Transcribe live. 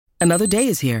Another day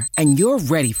is here, and you're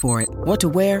ready for it. What to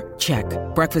wear? Check.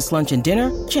 Breakfast, lunch, and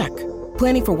dinner? Check.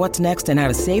 Planning for what's next and how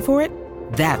to save for it?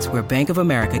 That's where Bank of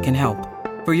America can help.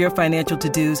 For your financial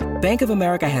to-dos, Bank of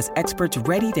America has experts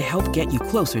ready to help get you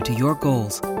closer to your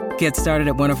goals. Get started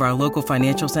at one of our local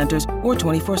financial centers or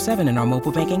 24/7 in our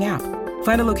mobile banking app.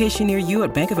 Find a location near you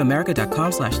at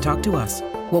bankofamerica.com/talktous.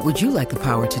 What would you like the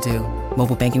power to do?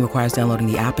 Mobile banking requires downloading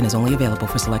the app and is only available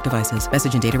for select devices.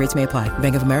 Message and data rates may apply.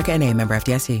 Bank of America N.A., member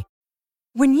FDIC.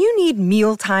 When you need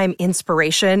mealtime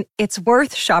inspiration, it's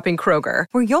worth shopping Kroger,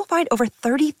 where you'll find over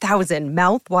 30,000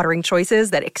 mouth-watering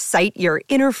choices that excite your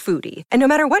inner foodie. And no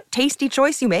matter what tasty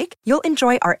choice you make, you'll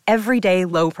enjoy our everyday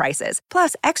low prices,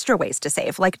 plus extra ways to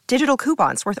save, like digital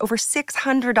coupons worth over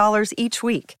 $600 each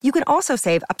week. You can also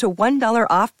save up to $1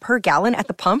 off per gallon at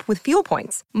the pump with fuel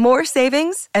points. More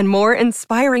savings and more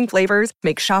inspiring flavors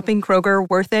make shopping Kroger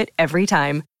worth it every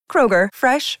time. Kroger,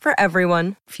 fresh for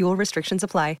everyone. Fuel restrictions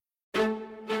apply.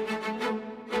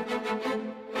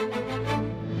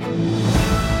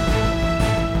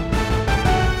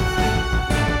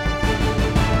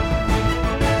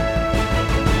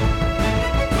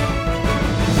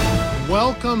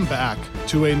 Welcome back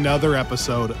to another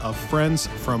episode of Friends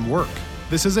from Work.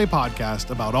 This is a podcast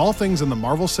about all things in the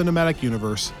Marvel Cinematic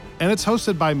Universe, and it's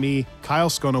hosted by me, Kyle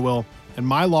Sconewill, and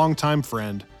my longtime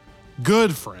friend,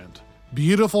 good friend,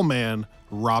 beautiful man,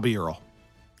 Robbie Earl.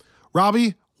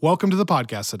 Robbie, welcome to the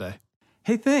podcast today.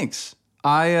 Hey, thanks.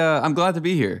 I'm glad to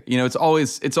be here. You know, it's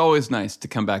always nice to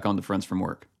come back on to Friends from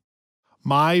Work.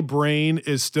 My brain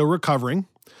is still recovering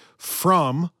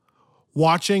from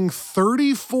watching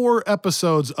 34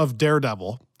 episodes of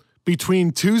Daredevil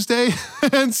between Tuesday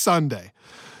and Sunday.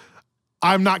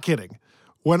 I'm not kidding.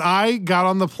 When I got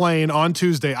on the plane on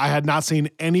Tuesday, I had not seen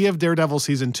any of Daredevil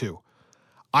season 2.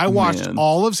 I watched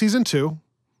all of season 2.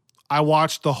 I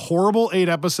watched the horrible 8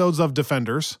 episodes of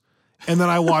Defenders, and then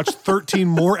I watched 13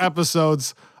 more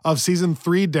episodes of season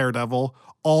 3 Daredevil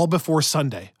all before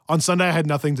Sunday. On Sunday, I had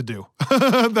nothing to do.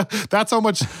 That's how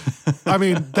much,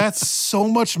 that's so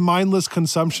much mindless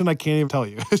consumption, I can't even tell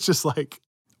you. It's just like...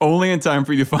 Only in time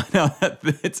for you to find out that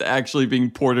it's actually being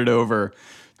ported over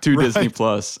to Disney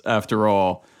Plus after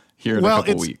all here in a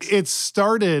couple weeks. It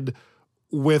started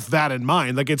with that in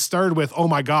mind. Like, it started with, oh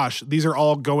my gosh, these are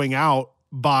all going out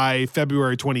by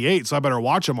February 28th, so I better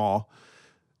watch them all.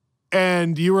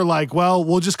 And you were like, well,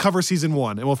 we'll just cover season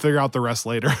 1 and we'll figure out the rest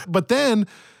later. But then,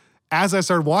 as I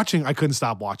started watching, I couldn't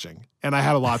stop watching. And I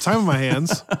had a lot of time on my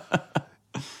hands.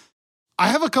 I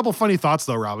have a couple funny thoughts,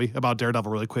 though, Robbie, about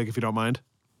Daredevil really quick, if you don't mind.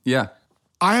 Yeah.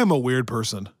 I am a weird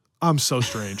person. I'm so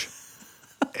strange.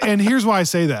 And here's why I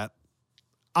say that.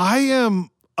 I am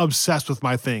obsessed with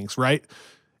my things, right?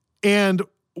 And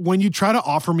when you try to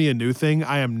offer me a new thing,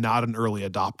 I am not an early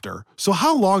adopter. So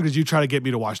how long did you try to get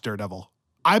me to watch Daredevil?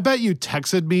 I bet you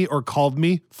texted me or called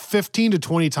me 15 to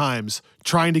 20 times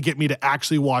trying to get me to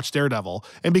actually watch Daredevil.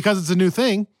 And because it's a new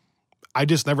thing, I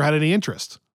just never had any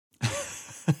interest.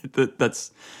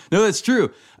 That's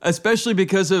true. Especially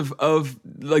because of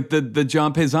like the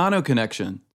John Pisano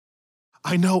connection.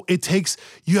 I know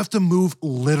you have to move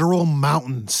literal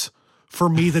mountains for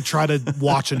me to try to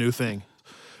watch a new thing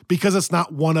because it's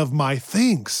not one of my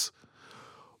things.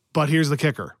 But here's the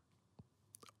kicker.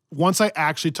 Once I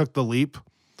actually took the leap,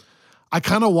 I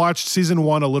kind of watched season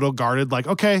 1 a little guarded, like,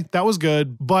 okay, that was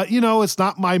good, but it's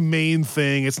not my main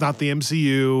thing. It's not the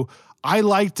MCU. I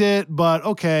liked it, but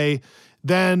okay.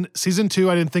 Then season 2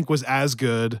 I didn't think was as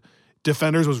good.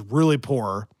 Defenders was really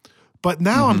poor, but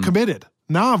now I'm committed.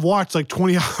 Now I've watched like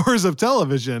 20 hours of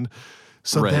television.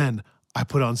 So then I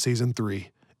put on season 3,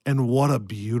 and what a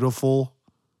beautiful,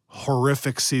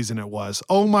 horrific season it was.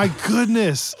 Oh my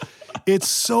goodness. It's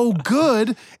so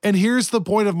good. And here's the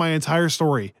point of my entire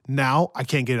story. Now I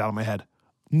can't get it out of my head.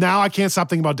 Now I can't stop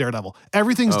thinking about Daredevil.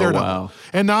 Everything's Daredevil. Wow.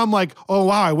 And now I'm like, oh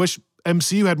wow, I wish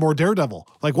MCU had more Daredevil.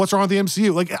 Like, what's wrong with the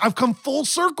MCU? Like, I've come full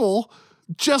circle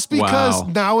just because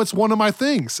now it's one of my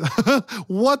things.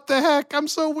 What the heck? I'm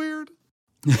so weird.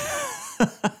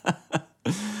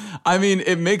 I mean,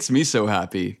 it makes me so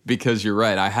happy because you're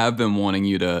right. I have been wanting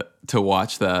you to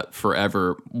watch that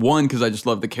forever. One, because I just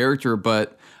love the character,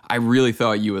 but I really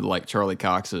thought you would like Charlie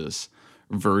Cox's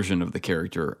version of the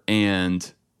character.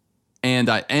 And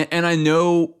I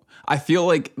know, I feel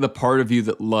like the part of you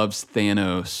that loves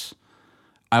Thanos,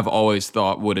 I've always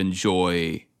thought would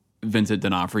enjoy Vincent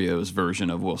D'Onofrio's version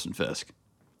of Wilson Fisk.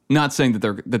 Not saying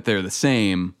that they're the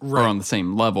same or on the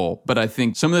same level, but I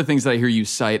think some of the things that I hear you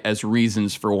cite as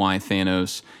reasons for why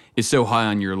Thanos is so high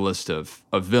on your list of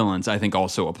villains, I think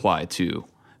also apply to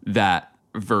that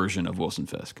version of Wilson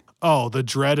Fisk. Oh, the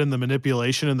dread and the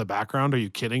manipulation in the background. Are you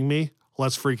kidding me?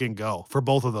 let's freaking go for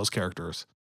both of those characters.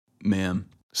 Man.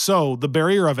 So the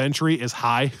barrier of entry is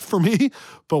high for me,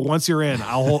 but once you're in,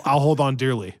 I'll hold on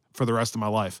dearly for the rest of my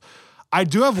life. I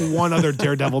do have one other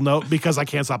Daredevil note because I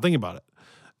can't stop thinking about it.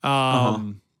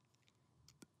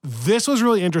 This was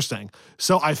really interesting.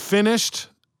 So I finished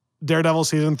Daredevil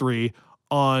season 3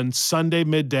 on Sunday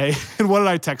midday. And what did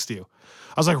I text you?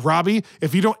 I was like, Robbie,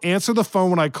 if you don't answer the phone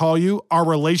when I call you, our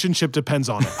relationship depends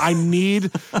on it.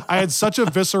 I had such a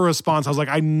visceral response. I was like,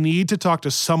 I need to talk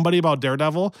to somebody about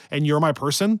Daredevil, and you're my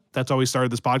person. That's how we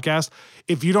started this podcast.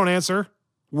 If you don't answer,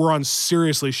 we're on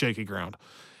seriously shaky ground.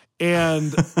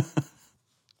 And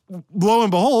lo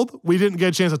and behold, we didn't get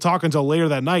a chance to talk until later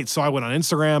that night. So I went on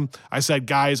Instagram. I said,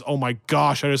 guys, oh my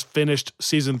gosh, I just finished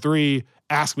season 3.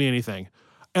 Ask me anything.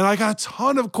 And I got a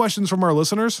ton of questions from our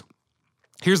listeners.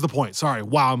 Here's the point. Sorry.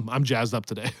 Wow, I'm jazzed up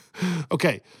today.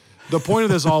 Okay. The point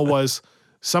of this all was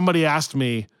somebody asked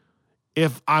me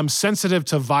if I'm sensitive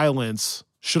to violence,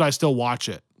 should I still watch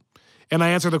it? And I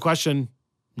answered the question,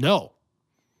 no.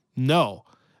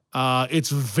 It's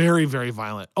very, very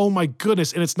violent. Oh my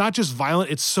goodness. And it's not just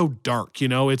violent. It's so dark,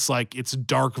 it's like, it's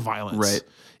dark violence. Right.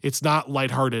 It's not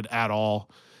lighthearted at all.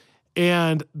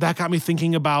 And that got me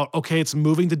thinking about, okay, it's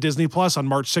moving to Disney Plus on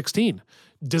March 16.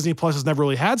 Disney Plus has never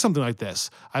really had something like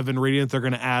this. I've been reading that they're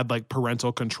going to add like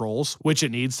parental controls, which it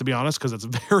needs, to be honest, because it's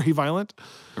very violent.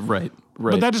 Right.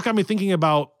 But that just got me thinking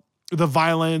about the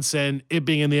violence and it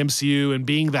being in the MCU and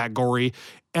being that gory.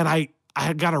 And I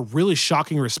had got a really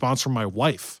shocking response from my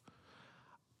wife.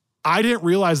 I didn't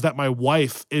realize that my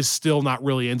wife is still not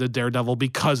really into Daredevil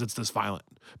because it's this violent.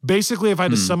 Basically, if I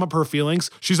had to sum up her feelings,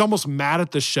 she's almost mad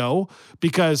at the show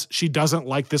because she doesn't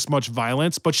like this much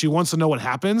violence, but she wants to know what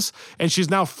happens. And she's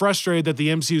now frustrated that the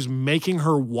MCU is making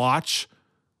her watch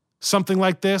something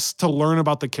like this to learn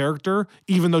about the character,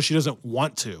 even though she doesn't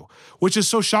want to, which is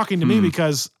so shocking to me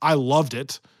because I loved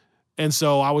it. And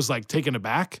so I was like taken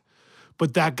aback,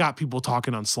 but that got people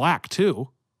talking on Slack too.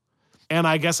 And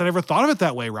I guess I never thought of it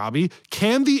that way, Robbie.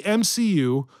 Can the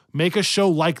MCU make a show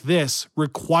like this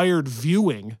required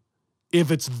viewing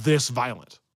if it's this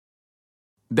violent?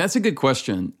 That's a good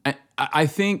question. I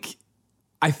think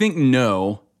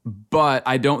no, but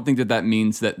I don't think that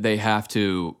means that they have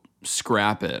to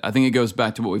scrap it. I think it goes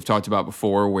back to what we've talked about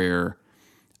before, where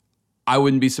I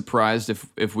wouldn't be surprised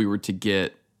if we were to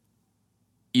get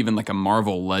even like a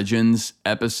Marvel Legends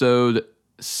episode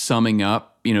summing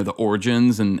up, the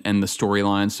origins and the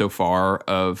storyline so far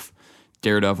of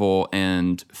Daredevil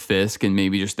and Fisk, and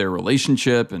maybe just their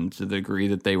relationship, and to the degree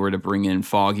that they were to bring in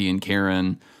Foggy and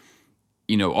Karen,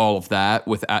 all of that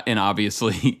and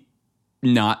obviously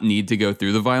not need to go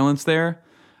through the violence there.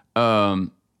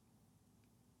 And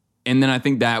then I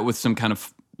think that with some kind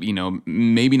of,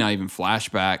 maybe not even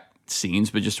flashback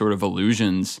scenes, but just sort of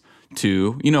allusions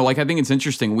to, I think it's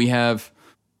interesting. We have,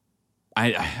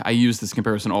 I use this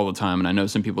comparison all the time, and I know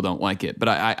some people don't like it, but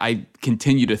I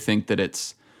continue to think that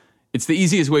it's the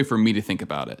easiest way for me to think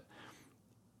about it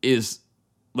is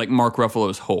like Mark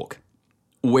Ruffalo's Hulk,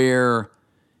 where,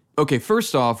 okay,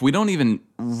 first off, we don't even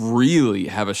really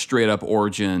have a straight up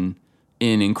origin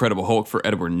in Incredible Hulk for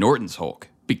Edward Norton's Hulk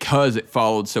because it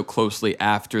followed so closely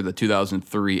after the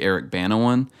 2003 Eric Bana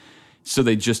one. So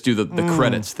they just do the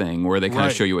credits thing where they kind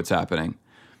of show you what's happening.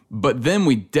 But then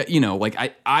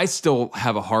I still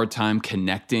have a hard time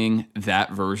connecting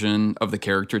that version of the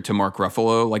character to Mark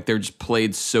Ruffalo. Like, they're just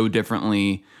played so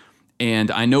differently.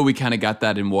 And I know we kind of got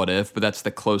that in What If, but that's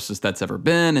the closest that's ever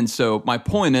been. And so my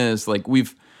point is, like,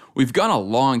 we've gone a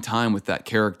long time with that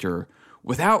character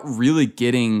without really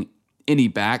getting any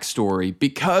backstory,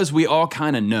 because we all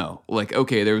kind of know, like,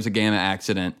 okay, there was a gamma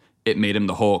accident. It made him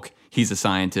the Hulk. He's a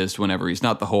scientist whenever he's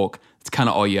not the Hulk. It's kind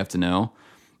of all you have to know.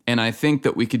 And I think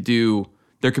that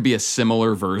there could be a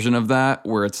similar version of that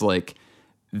where it's like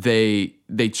they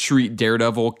treat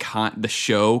Daredevil, the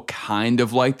show, kind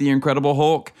of like the Incredible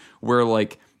Hulk, where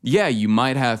like, yeah, you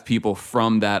might have people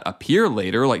from that appear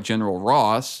later, like General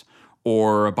Ross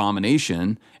or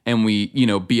Abomination, and we,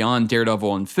 beyond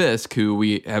Daredevil and Fisk, who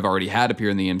we have already had appear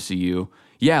in the MCU,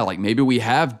 yeah, like maybe we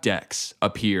have Dex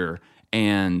appear,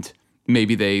 and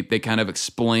maybe they kind of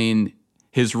explain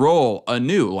his role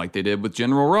anew, like they did with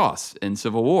General Ross in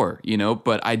Civil War,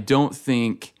 but I don't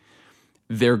think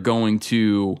they're going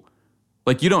to,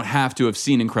 like, you don't have to have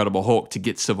seen Incredible Hulk to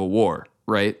get Civil War,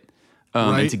 right?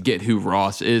 And to get who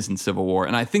Ross is in Civil War.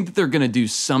 And I think that they're going to do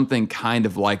something kind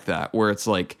of like that, where it's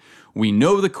like, we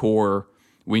know the core,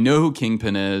 we know who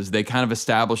Kingpin is, they kind of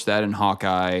established that in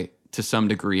Hawkeye to some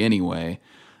degree anyway.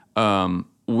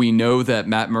 We know that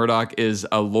Matt Murdock is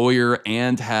a lawyer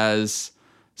and has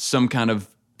some kind of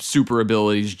super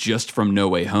abilities just from No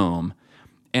Way Home.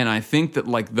 And I think that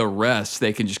like the rest,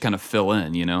 they can just kind of fill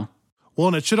in, you know? Well,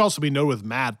 and it should also be noted with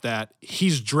Matt that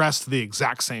he's dressed the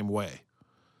exact same way.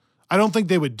 I don't think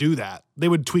they would do that. They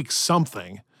would tweak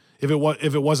something if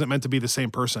it wasn't meant to be the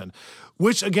same person,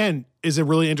 which again is a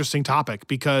really interesting topic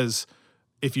because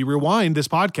if you rewind this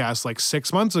podcast like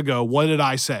 6 months ago, what did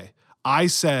I say? I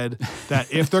said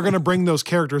that if they're going to bring those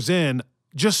characters in,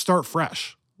 just start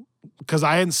fresh. Because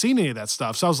I hadn't seen any of that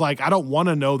stuff. So I was like, I don't want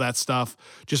to know that stuff.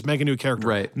 Just make a new character.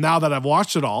 Right. Now that I've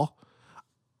watched it all,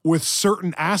 with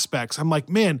certain aspects, I'm like,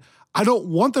 man, I don't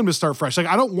want them to start fresh. Like,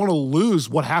 I don't want to lose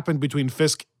what happened between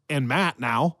Fisk and Matt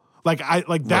now.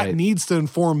 That Right. needs to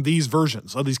inform these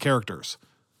versions of these characters.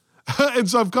 And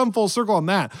so I've come full circle on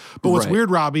that. But what's Right. weird,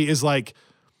 Robbie, is like,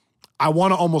 I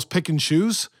want to almost pick and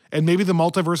choose. And maybe the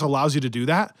multiverse allows you to do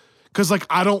that. Because like,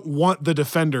 I don't want the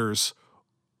Defenders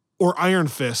or Iron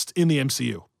Fist in the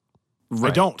MCU.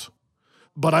 Right. I don't.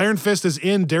 But Iron Fist is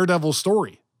in Daredevil's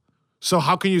story. So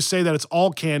how can you say that it's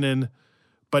all canon,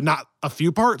 but not a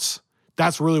few parts?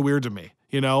 That's really weird to me.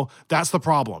 You know, that's the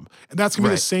problem. And that's going to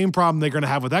be Right. the same problem they're going to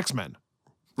have with X-Men.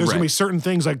 There's going to be Right. certain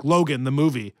things like Logan, the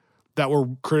movie, that were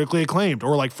critically acclaimed,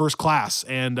 or like First Class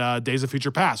and Days of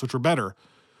Future Past, which were better.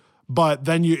 But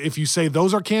then if you say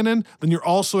those are canon, then you're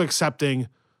also accepting,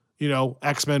 you know,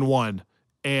 X-Men 1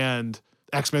 and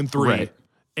X-Men 3. Right.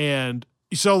 And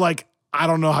so like, I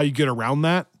don't know how you get around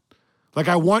that. Like,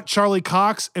 I want Charlie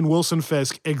Cox and Wilson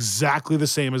Fisk exactly the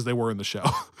same as they were in the show.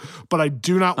 But I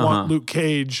do not want Luke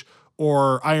Cage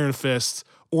or Iron Fist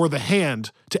or the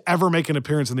Hand to ever make an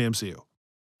appearance in the MCU.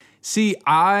 See,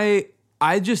 I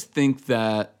just think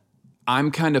that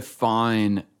I'm kind of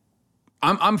fine.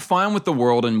 I'm fine with the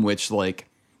world in which, like,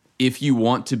 if you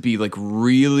want to be like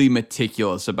really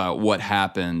meticulous about what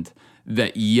happened,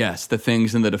 that yes, the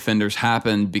things in the Defenders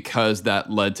happened because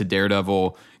that led to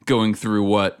Daredevil going through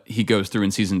what he goes through in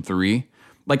season 3.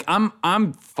 Like,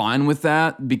 I'm fine with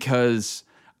that because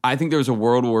I think there's a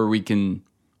world where we can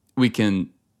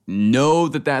know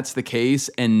that that's the case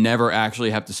and never actually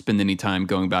have to spend any time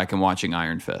going back and watching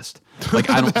Iron Fist.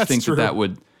 Like, I don't think true. that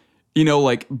would, you know,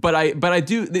 like, but I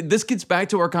do. This gets back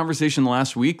to our conversation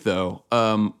last week though,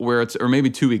 or maybe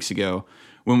 2 weeks ago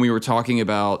when we were talking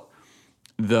about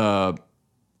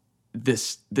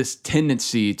this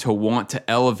tendency to want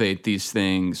to elevate these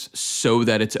things so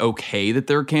that it's okay that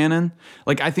they're canon.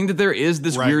 Like, I think that there is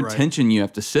this weird tension you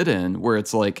have to sit in where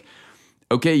it's like,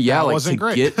 okay, yeah, that like wasn't to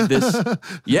great. get this,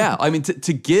 yeah, I mean,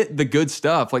 to get the good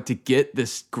stuff, like to get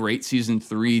this great season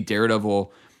 3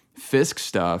 Daredevil Fisk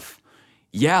stuff,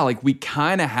 yeah, like we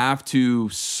kind of have to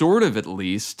sort of at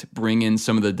least bring in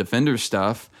some of the Defender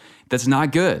stuff that's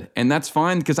not good. And that's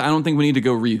fine because I don't think we need to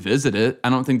go revisit it. I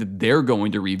don't think that they're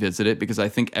going to revisit it because I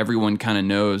think everyone kind of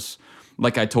knows,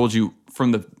 like I told you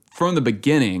from the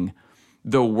beginning,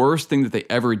 the worst thing that they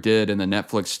ever did in the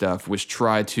Netflix stuff was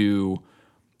try to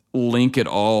link it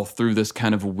all through this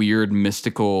kind of weird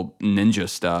mystical ninja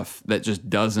stuff that just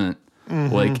doesn't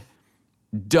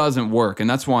work. And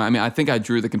that's why, I mean, I think I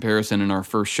drew the comparison in our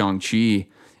first Shang-Chi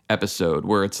episode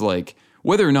where it's like,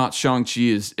 whether or not Shang-Chi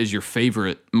is your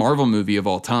favorite Marvel movie of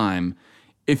all time,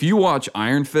 if you watch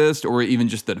Iron Fist or even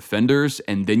just The Defenders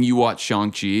and then you watch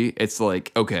Shang-Chi, it's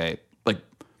like, okay, like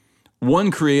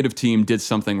one creative team did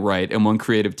something right and one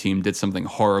creative team did something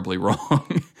horribly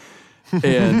wrong.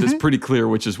 And it's pretty clear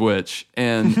which is which.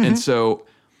 And so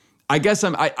I guess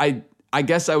I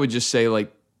guess I would just say,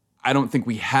 like, I don't think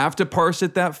we have to parse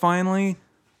it that finely.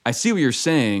 I see what you're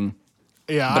saying.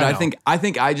 Yeah, but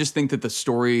I I just think that the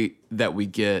story that we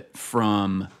get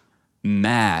from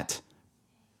Matt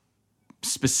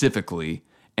specifically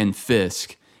and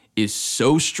Fisk is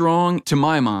so strong to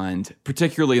my mind,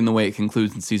 particularly in the way it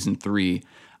concludes in season 3.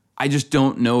 I just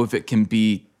don't know if it can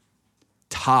be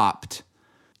topped.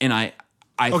 And I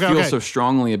feel so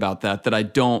strongly about that I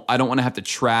don't want to have to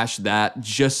trash that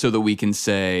just so that we can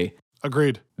say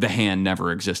agreed. The Hand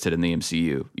never existed in the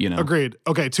MCU, you know? Agreed.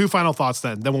 Okay, 2 final thoughts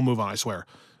then we'll move on, I swear.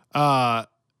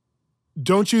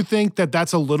 Don't you think that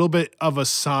that's a little bit of a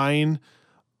sign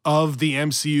of the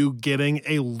MCU getting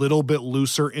a little bit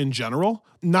looser in general?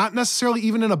 Not necessarily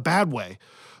even in a bad way.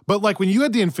 But like when you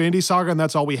had the Infinity Saga and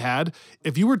that's all we had,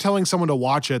 if you were telling someone to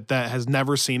watch it that has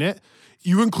never seen it,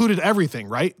 you included everything,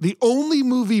 right? The only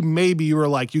movie maybe you were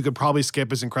like, you could probably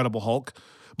skip is Incredible Hulk.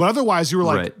 But otherwise, you were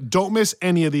like, Don't miss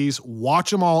any of these.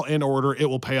 Watch them all in order. It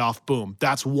will pay off. Boom.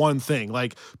 That's one thing.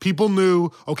 Like, people knew,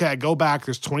 okay, I go back.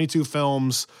 There's 22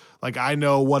 films. Like, I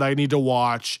know what I need to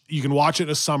watch. You can watch it in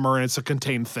a summer, and it's a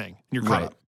contained thing. And you're caught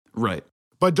up. Right.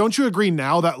 But don't you agree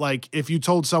now that, like, if you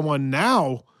told someone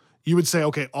now, you would say,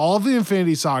 okay, all of the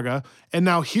Infinity Saga, and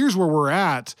now here's where we're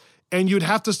at. And you'd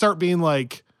have to start being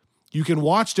like, you can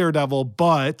watch Daredevil,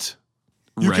 but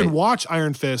you can watch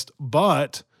Iron Fist,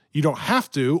 but you don't have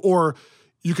to, or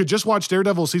you could just watch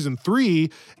Daredevil season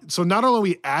 3. So not only are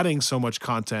we adding so much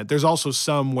content, there's also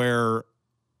some where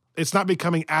it's not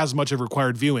becoming as much of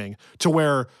required viewing to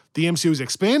where the MCU is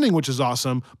expanding, which is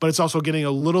awesome, but it's also getting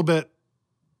a little bit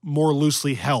more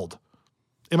loosely held.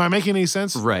 Am I making any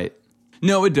sense? Right.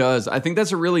 No, it does. I think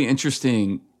that's a really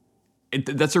interesting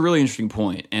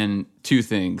point. And two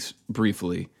things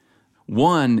briefly.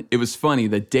 One, it was funny.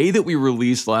 The day that we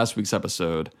released last week's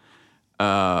episode,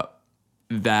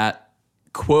 that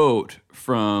quote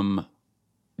from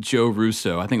Joe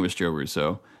Russo, I think it was Joe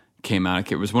Russo, came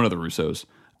out. It was one of the Russos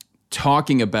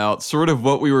talking about sort of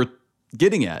what we were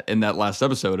getting at in that last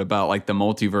episode about like the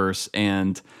multiverse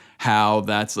and how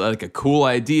that's like a cool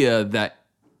idea that,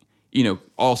 you know,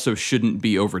 also shouldn't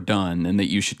be overdone and that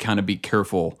you should kind of be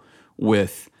careful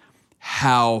with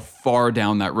how far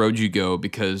down that road you go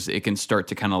because it can start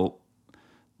to kind of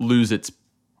lose its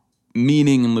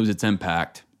meaning and lose its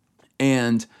impact.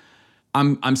 And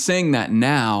I'm saying that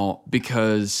now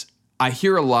because I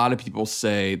hear a lot of people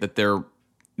say that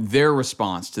their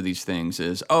response to these things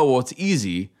is, oh, well, it's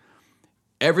easy.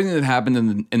 Everything that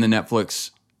happened in the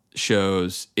Netflix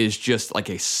shows is just like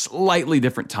a slightly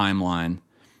different timeline.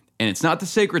 And it's not the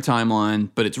sacred timeline,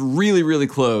 but it's really, really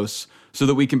close so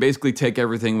that we can basically take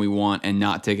everything we want and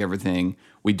not take everything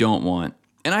we don't want.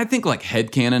 And I think like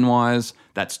headcanon-wise,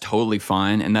 that's totally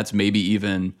fine. And that's maybe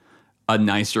even a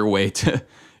nicer way to,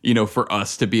 you know, for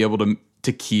us to be able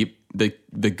to keep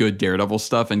the good Daredevil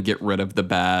stuff and get rid of the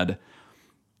bad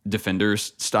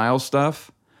Defenders style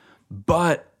stuff.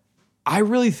 But I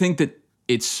really think that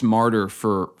it's smarter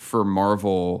for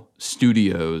Marvel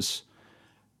Studios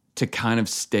to kind of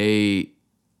stay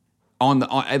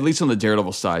at least on the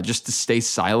Daredevil side, just to stay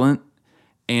silent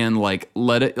and like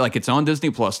let it, like it's on Disney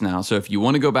Plus now. So if you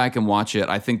want to go back and watch it,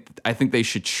 I think they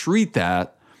should treat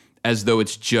that as though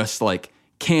it's just like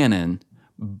canon,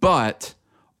 but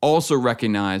also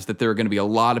recognize that there are going to be a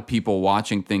lot of people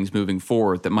watching things moving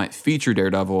forward that might feature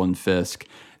Daredevil and Fisk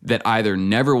that either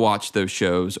never watched those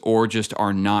shows or just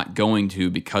are not going to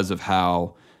because of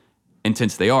how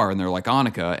intense they are and they're like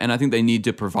Annika. And I think they need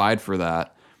to provide for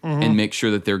that and make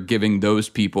sure that they're giving those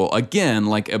people, again,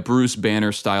 like a Bruce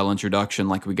Banner style introduction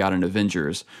like we got in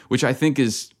Avengers, which I think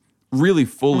is really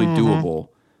fully doable.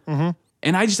 And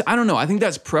I don't know. I think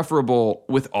that's preferable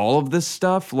with all of this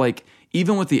stuff. Like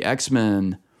even with the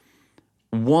X-Men,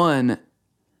 one,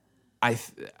 I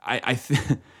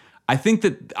think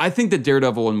that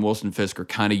Daredevil and Wilson Fisk are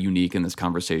kind of unique in this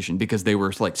conversation because they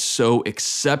were like so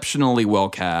exceptionally well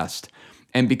cast,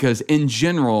 and because in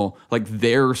general, like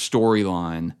their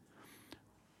storyline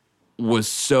was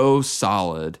so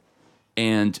solid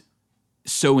and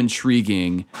so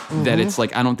intriguing that it's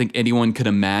like I don't think anyone could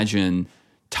imagine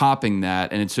topping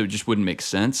that, and so it just wouldn't make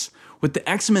sense. With the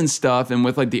X-Men stuff and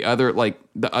with like the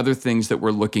other things that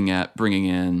we're looking at bringing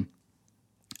in,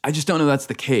 I just don't know that's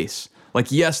the case.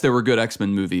 Like, yes, there were good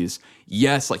X-Men movies.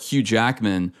 Yes, like Hugh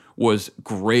Jackman was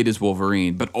great as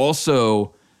Wolverine, but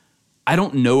also I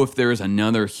don't know if there is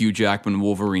another Hugh Jackman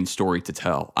Wolverine story to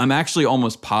tell. I'm actually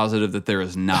almost positive that there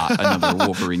is not another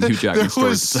Wolverine Hugh Jackman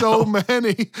story to tell.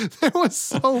 There was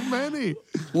so many.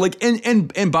 Like,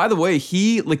 and by the way,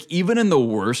 he, like, even in the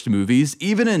worst movies,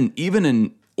 even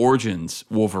in Origins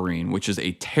Wolverine, which is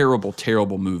a terrible,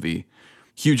 terrible movie,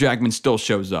 Hugh Jackman still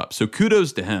shows up. So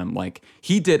kudos to him. Like,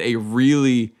 he did a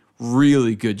really,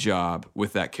 really good job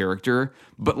with that character.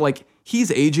 But like,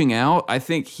 he's aging out. I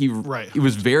think he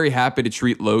was very happy to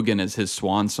treat Logan as his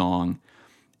swan song.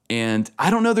 And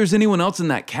I don't know there's anyone else in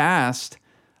that cast,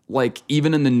 like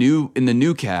even in the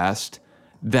new cast,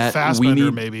 that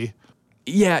Fassbender maybe.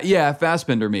 Yeah,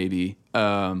 Fassbender maybe.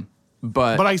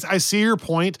 But I see your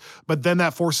point, but then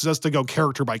that forces us to go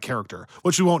character by character,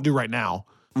 which we won't do right now.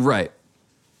 Right.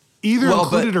 Either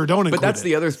include it or don't include it. But that's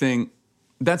the other thing.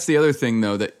 That's the other thing,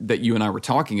 though, that you and I were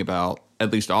talking about,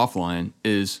 at least offline,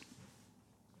 is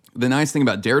the nice thing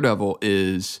about Daredevil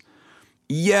is,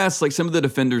 yes, like some of the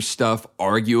Defenders stuff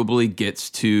arguably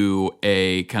gets to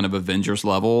a kind of Avengers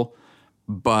level,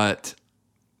 but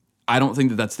I don't think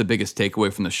that that's the biggest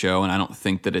takeaway from the show, and I don't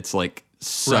think that it's like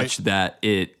such that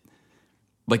it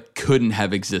like couldn't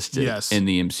have existed in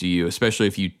the MCU, especially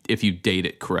if you date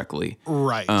it correctly.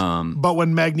 Right. But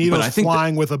when Magneto's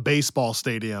flying with a baseball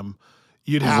stadium,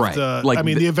 you'd have to, like, I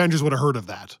mean, the Avengers would have heard of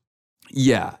that.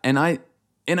 Yeah. And I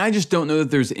just don't know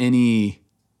that there's anything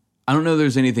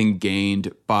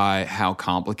gained by how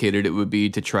complicated it would be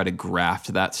to try to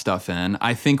graft that stuff in.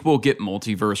 I think we'll get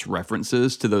multiverse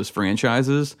references to those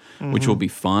franchises, which will be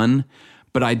fun,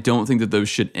 but I don't think that those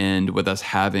should end with us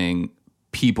having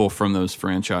people from those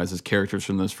franchises, characters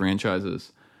from those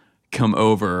franchises come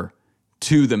over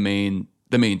to the main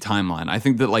timeline. I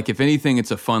think that, like, if anything,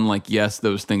 it's a fun, like, yes,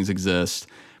 those things exist,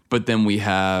 but then we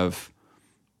have,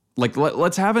 like,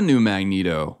 let's have a new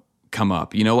Magneto come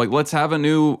up, you know, like, let's have a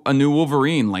new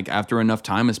Wolverine, like, after enough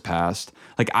time has passed.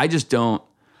 Like, I just don't,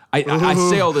 I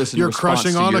say all this in response to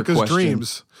your question. You're crushing Annika's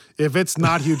dreams. If it's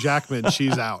not Hugh Jackman,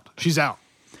 she's out. She's out.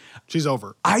 She's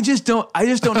over. I just don't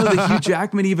know that Hugh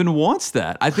Jackman even wants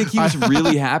that. I think he was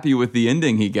really happy with the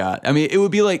ending he got. I mean, it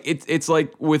would be like, it's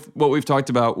like with what we've talked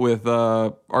about with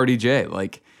RDJ.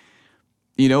 Like,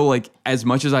 you know, like, as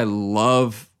much as I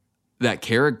love that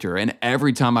character, and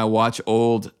every time I watch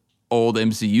old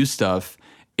MCU stuff,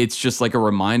 it's just like a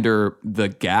reminder the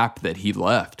gap that he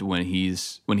left when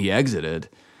he exited.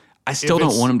 I still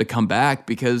don't want him to come back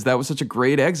because that was such a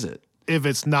great exit. If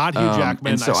it's not Hugh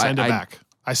Jackman, so I send it back.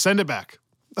 I send it back.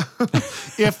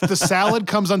 If the salad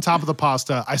comes on top of the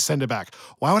pasta, I send it back.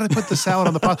 Why would I put the salad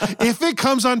on the pasta? If it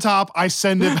comes on top, I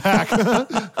send it back.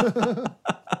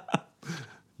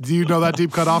 Do you know that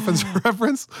deep cut offense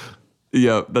reference?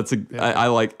 Yeah, I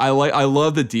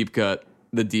love the deep cut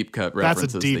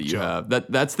references that you have.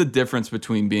 That's the difference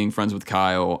between being friends with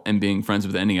Kyle and being friends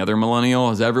with any other millennial,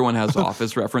 is everyone has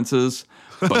Office references,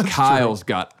 but Kyle's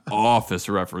got Office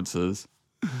references.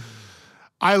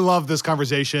 I love this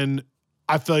conversation.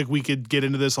 I feel like we could get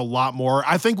into this a lot more.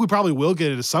 I think we probably will get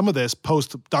into some of this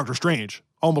post Doctor Strange.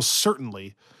 Almost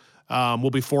certainly we'll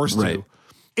be forced to.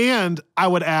 And I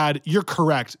would add, you're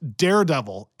correct,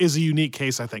 Daredevil is a unique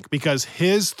case, I think, because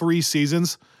his 3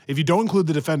 seasons, if you don't include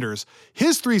the Defenders,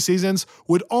 his 3 seasons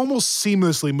would almost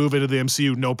seamlessly move into the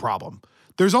MCU, no problem.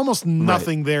 There's almost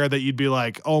nothing there that you'd be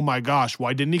like, oh my gosh,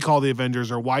 why didn't he call the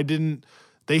Avengers, or why didn't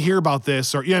they hear about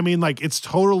this? Or, I mean, like, it's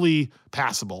totally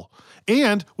passable.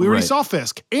 And we already saw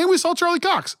Fisk, and we saw Charlie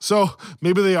Cox. So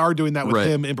maybe they are doing that with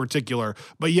him in particular.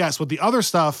 But yes, with the other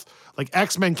stuff, like,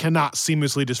 X-Men cannot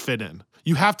seamlessly just fit in.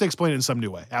 You have to explain it in some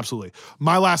new way. Absolutely.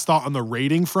 My last thought on the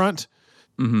rating front,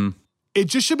 it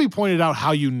just should be pointed out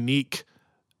how unique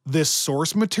this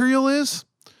source material is.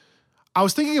 I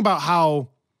was thinking about how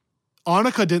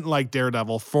Annika didn't like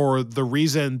Daredevil for the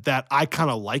reason that I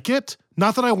kind of like it.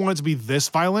 Not that I want it to be this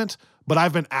violent, but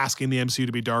I've been asking the MCU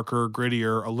to be darker,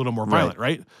 grittier, a little more violent,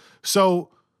 right? So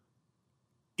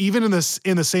even in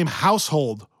the same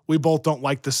household, we both don't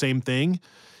like the same thing.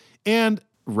 And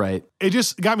it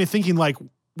just got me thinking, like,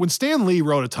 when Stan Lee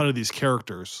wrote a ton of these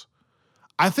characters,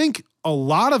 I think a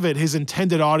lot of it, his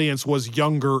intended audience was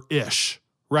younger-ish,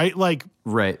 right? Like,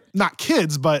 not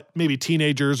kids, but maybe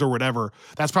teenagers or whatever.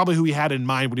 That's probably who he had in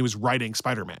mind when he was writing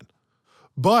Spider-Man.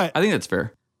 But I think that's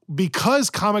fair. Because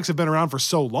comics have been around for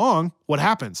so long, what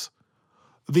happens?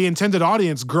 The intended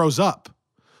audience grows up.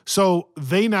 So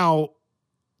they now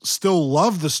still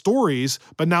love the stories,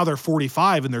 but now they're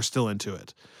 45 and they're still into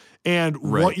it. And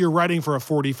what you're writing for a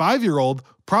 45-year-old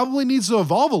probably needs to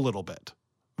evolve a little bit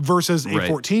versus a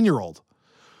 14-year-old.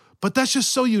 But that's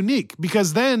just so unique,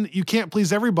 because then you can't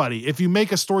please everybody. If you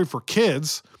make a story for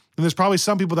kids, and there's probably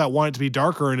some people that want it to be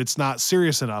darker and it's not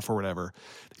serious enough or whatever.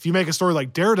 If you make a story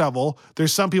like Daredevil,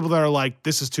 there's some people that are like,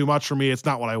 this is too much for me. It's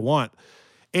not what I want.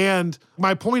 And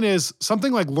my point is,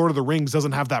 something like Lord of the Rings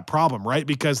doesn't have that problem, right?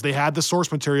 Because they had the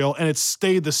source material and it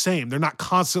stayed the same. They're not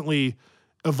constantly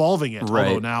evolving it,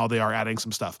 although now they are adding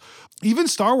some stuff. Even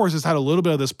Star Wars has had a little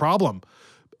bit of this problem.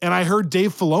 And I heard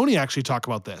Dave Filoni actually talk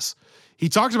about this. He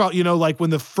talked about, like, when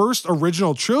the first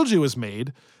original trilogy was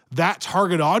made, that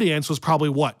target audience was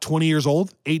probably, 20 years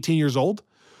old, 18 years old?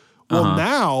 Well,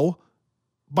 now,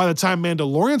 by the time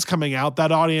Mandalorian's coming out,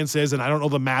 that audience is, and I don't know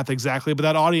the math exactly, but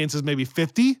that audience is maybe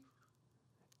 50.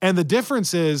 And the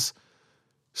difference is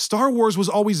Star Wars was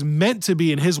always meant to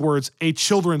be, in his words, a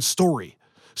children's story.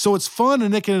 So it's fun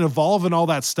and it can evolve and all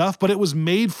that stuff, but it was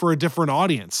made for a different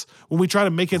audience. When we try to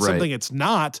make it something it's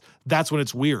not, that's when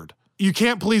it's weird. You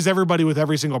can't please everybody with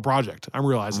every single project. I'm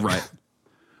realizing.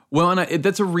 Well, and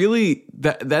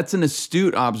that's an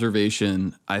astute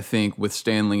observation, I think, with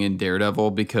Stan Lee and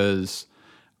Daredevil, because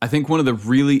I think one of the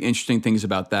really interesting things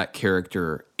about that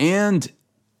character, and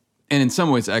in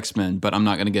some ways X-Men, but I'm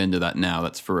not going to get into that now.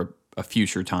 That's for a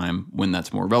future time when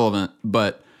that's more relevant.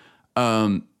 But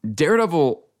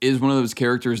Daredevil is one of those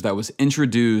characters that was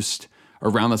introduced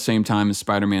around the same time as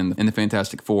Spider-Man and the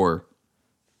Fantastic Four.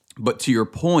 But to your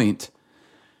point,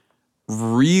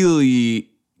 really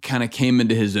kind of came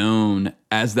into his own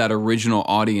as that original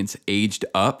audience aged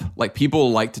up. Like,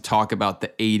 people like to talk about the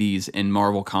 80s in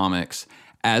Marvel Comics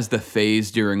as the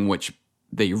phase during which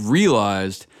they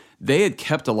realized they had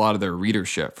kept a lot of their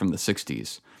readership from the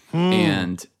 60s.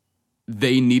 And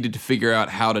they needed to figure out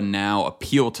how to now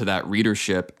appeal to that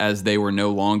readership, as they were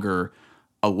no longer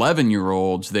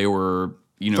 11-year-olds, they were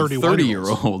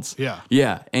 30-year-olds.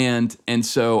 Yeah. And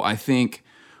so I think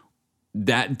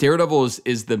that Daredevil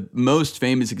is the most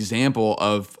famous example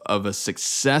of a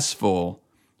successful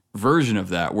version of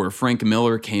that, where Frank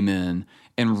Miller came in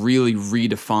and really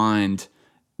redefined,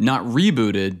 not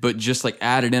rebooted, but just like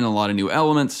added in a lot of new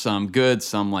elements, some good,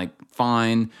 some like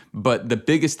fine. But the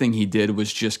biggest thing he did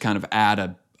was just kind of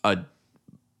add a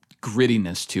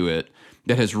grittiness to it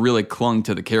that has really clung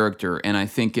to the character. And I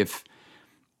think if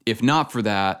not for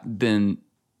that, then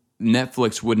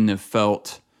Netflix wouldn't have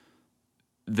felt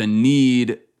the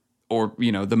need or,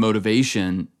 the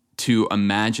motivation to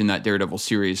imagine that Daredevil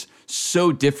series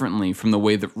so differently from the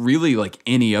way that really like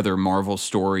any other Marvel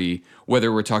story,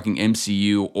 whether we're talking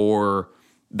MCU or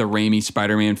the Raimi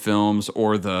Spider-Man films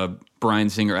or the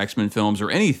Bryan Singer X-Men films or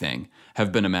anything,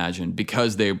 have been imagined,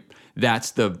 because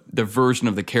that's the version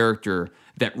of the character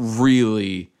that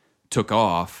really took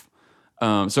off.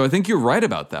 So I think you're right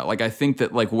about that. Like, I think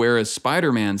that like, whereas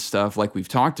Spider-Man stuff, like we've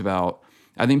talked about,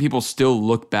 I think people still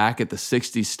look back at the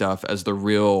 60s stuff as the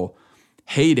real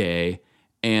heyday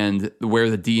and where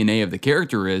the DNA of the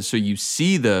character is. So you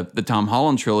see the Tom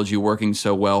Holland trilogy working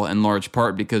so well in large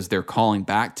part because they're calling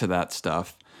back to that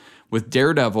stuff. With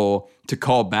Daredevil, to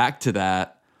call back to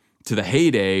that, to the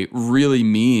heyday, really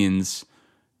means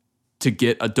to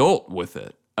get adult with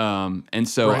it. And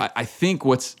so right. I think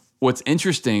what's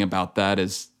interesting about that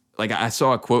is, like, I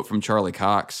saw a quote from Charlie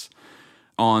Cox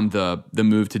on the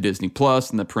move to Disney Plus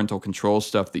and the parental control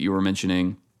stuff that you were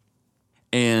mentioning.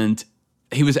 And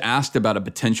he was asked about a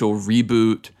potential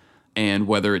reboot and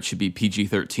whether it should be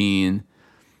PG-13.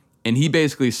 And he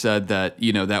basically said that,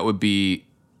 that would be,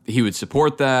 he would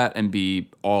support that and be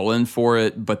all in for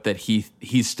it, but that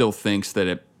he still thinks that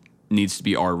it needs to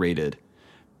be R-rated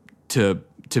to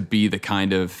be the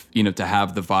kind of, to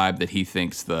have the vibe that he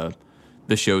thinks the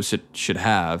show should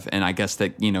have. And I guess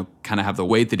that, kind of have the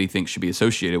weight that he thinks should be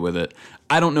associated with it.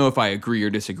 I don't know if I agree or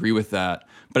disagree with that,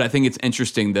 but I think it's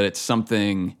interesting that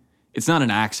it's not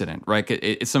an accident, right?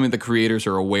 It's something the creators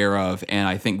are aware of, and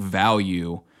I think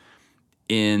value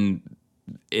in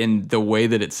the way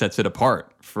that it sets it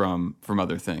apart from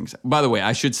other things. By the way,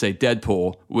 I should say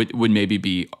Deadpool would maybe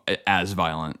be as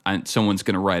violent. Someone's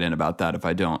going to write in about that if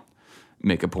I don't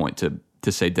make a point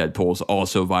to say Deadpool is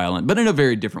also violent, but in a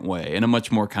very different way, in a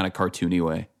much more kind of cartoony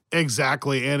way.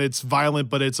 Exactly, and it's violent,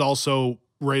 but it's also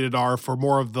rated R for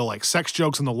more of the like sex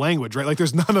jokes and the language, right? Like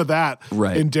there's none of that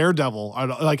in Daredevil.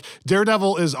 Like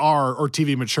Daredevil is R or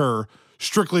TV mature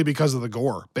strictly because of the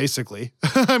gore, basically.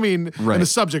 I mean, and the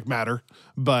subject matter,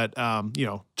 but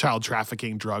child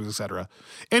trafficking, drugs, etc.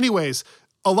 Anyways,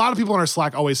 a lot of people on our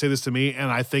Slack always say this to me,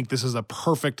 and I think this is a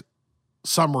perfect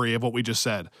summary of what we just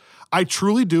said. I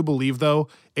truly do believe, though,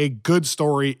 a good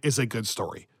story is a good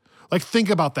story. Like, think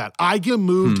about that. I get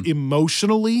moved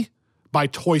emotionally by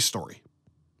Toy Story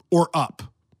or Up,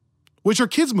 which are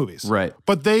kids' movies. Right.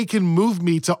 But they can move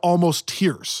me to almost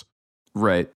tears.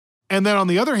 Right. And then on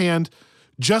the other hand,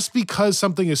 just because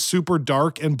something is super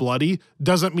dark and bloody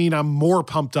doesn't mean I'm more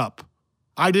pumped up.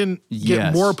 I didn't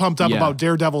get more pumped up about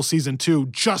Daredevil season 2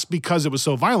 just because it was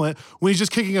so violent when he's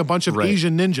just kicking a bunch of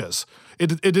Asian ninjas.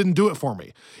 It didn't do it for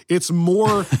me. It's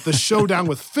more the showdown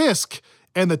with Fisk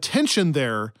and the tension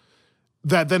there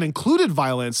that then included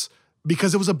violence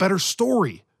because it was a better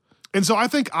story. And so I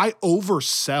think I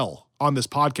oversell on this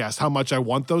podcast how much I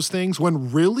want those things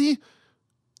when really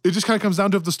it just kind of comes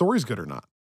down to if the story's good or not.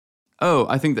 Oh,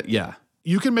 I think that, yeah.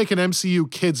 You can make an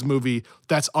MCU kids movie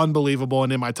that's unbelievable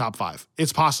and in my top 5.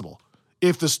 It's possible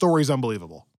if the story's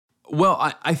unbelievable. Well,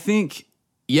 I think,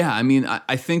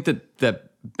 I think that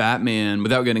Batman,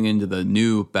 without getting into the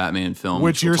new Batman film,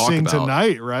 which you're seeing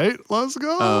tonight, right? Let's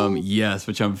go. Yes,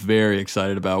 which I'm very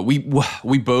excited about. We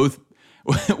both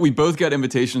got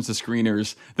invitations to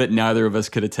screeners that neither of us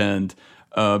could attend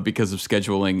because of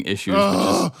scheduling issues,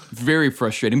 which is very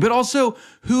frustrating. But also,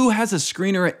 who has a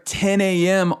screener at 10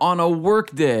 a.m. on a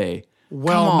work day?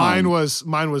 Well, mine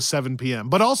was 7 p.m.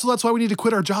 But also, that's why we need to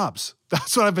quit our jobs.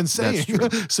 That's what I've been saying.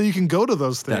 So you can go to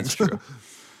those things. That's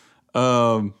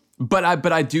true. But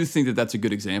I do think that that's a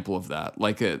good example of that.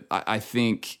 Like, I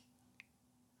think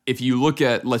if you look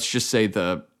at, let's just say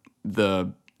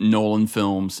the Nolan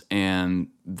films and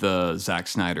the Zack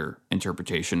Snyder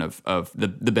interpretation of the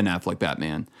Ben Affleck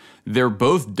Batman, they're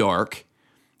both dark,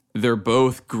 they're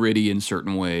both gritty in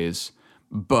certain ways,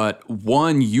 but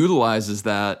one utilizes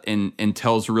that and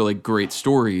tells really great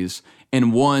stories,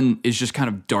 and one is just kind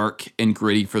of dark and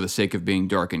gritty for the sake of being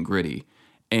dark and gritty.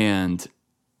 And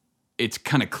it's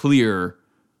kind of clear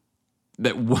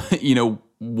that,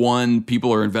 one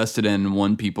people are invested in and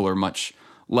one people are much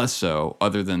less so,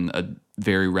 other than a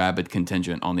very rabid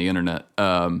contingent on the internet.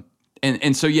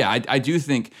 And so, yeah, I do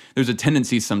think there's a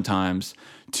tendency sometimes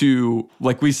to,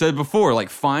 like we said before, like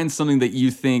find something that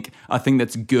you think a thing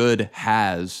that's good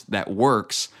has that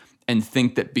works, and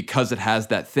think that because it has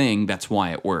that thing, that's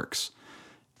why it works.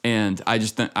 And I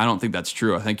don't think that's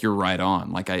true. I think you're right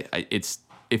on. Like it's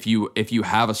if you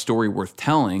have a story worth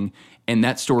telling and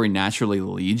that story naturally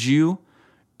leads you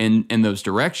in those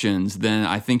directions, then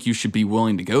I think you should be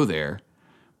willing to go there.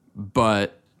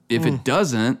 But if it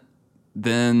doesn't,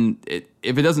 then if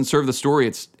it doesn't serve the story,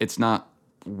 it's not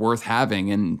worth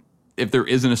having. And if there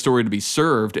isn't a story to be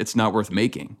served, it's not worth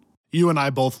making. You and I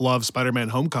both love Spider-Man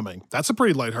Homecoming. That's a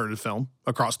pretty lighthearted film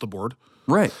across the board.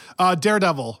 Right.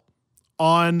 Daredevil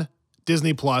on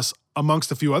Disney Plus,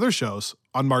 amongst a few other shows,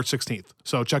 on March 16th.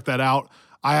 So check that out.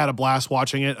 I had a blast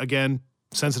watching it. Again,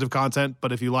 sensitive content,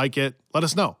 but if you like it, let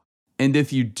us know. And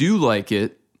if you do like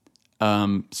it,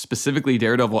 specifically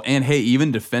Daredevil, and hey,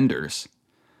 even Defenders,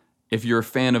 if you're a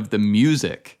fan of the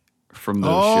music from those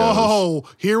shows. Oh,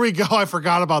 here we go. I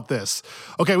forgot about this.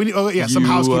 Okay, we need, some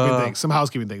housekeeping things. Some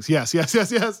housekeeping things. Yes.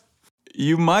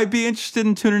 You might be interested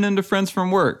in tuning into Friends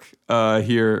from Work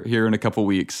here in a couple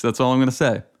weeks. That's all I'm going to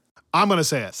say. I'm going to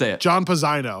say it. Say it. John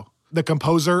Pizzino, the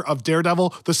composer of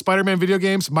Daredevil, the Spider-Man video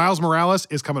games, Miles Morales,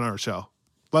 is coming on our show.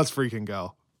 Let's freaking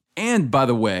go. And by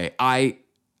the way, I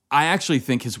actually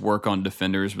think his work on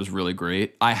Defenders was really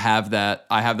great. I have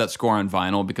that score on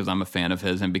vinyl because I'm a fan of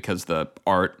his and because the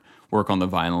art work on the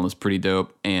vinyl is pretty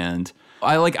dope. And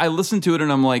I listened to it and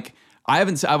I'm like,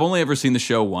 I've only ever seen the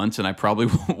show once and I probably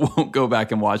won't go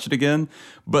back and watch it again.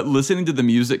 But listening to the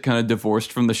music kind of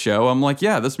divorced from the show, I'm like,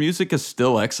 yeah, this music is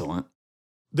still excellent.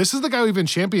 This is the guy we've been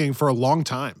championing for a long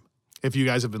time. If you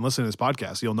guys have been listening to this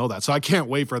podcast, you'll know that. So I can't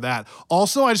wait for that.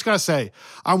 Also, I just got to say,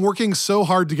 I'm working so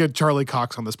hard to get Charlie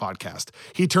Cox on this podcast.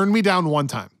 He turned me down one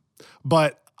time,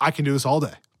 but I can do this all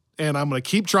day. And I'm going to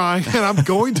keep trying, and I'm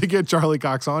going to get Charlie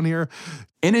Cox on here.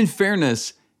 And in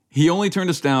fairness, he only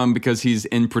turned us down because he's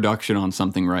in production on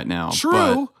something right now.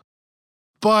 True,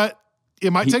 but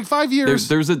it might take 5 years,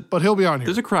 but he'll be on here.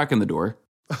 There's a crack in the door.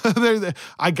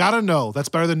 I gotta know. That's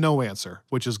better than no answer,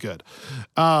 which is good.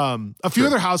 A few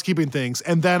other housekeeping things,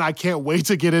 and then I can't wait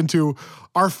to get into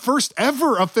our first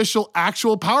ever official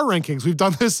actual power rankings. We've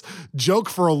done this joke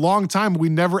for a long time. We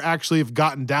never actually have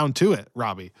gotten down to it,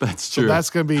 Robbie. That's true. So that's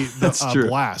going to be a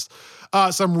blast.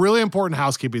 Some really important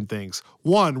housekeeping things.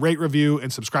 1, rate, review,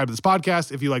 and subscribe to this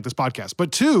podcast if you like this podcast.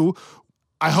 But 2,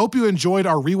 I hope you enjoyed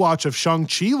our rewatch of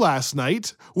Shang-Chi last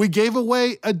night. We gave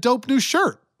away a dope new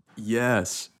shirt.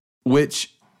 Yes.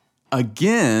 Which,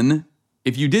 again,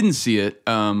 if you didn't see it,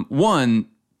 1,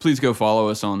 please go follow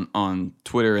us on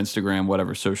Twitter, Instagram,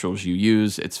 whatever socials you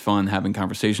use. It's fun having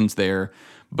conversations there.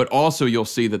 But also, you'll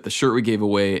see that the shirt we gave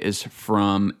away is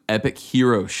from Epic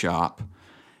Hero Shop.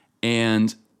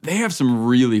 And they have some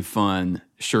really fun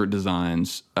shirt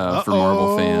designs for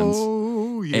Marvel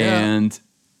fans. Yeah. And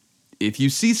if you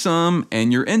see some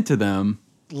and you're into them...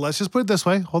 Let's just put it this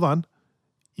way. Hold on.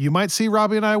 You might see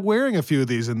Robbie and I wearing a few of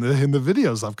these in the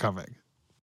videos upcoming.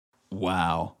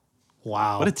 Wow.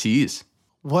 What a tease.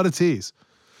 What a tease.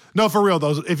 No, for real,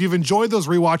 though. If you've enjoyed those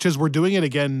rewatches, we're doing it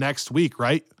again next week,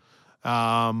 right?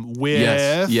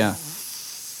 With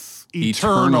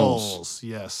Eternals.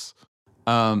 Yes.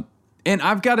 And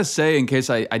I've got to say, in case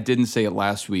I didn't say it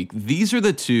last week, these are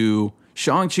the two,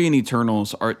 Shang-Chi and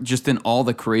Eternals, are just in all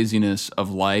the craziness of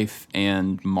life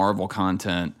and Marvel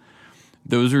content.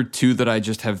 Those are two that I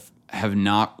just have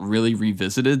not really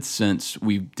revisited since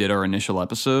we did our initial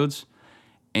episodes.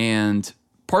 And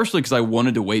partially because I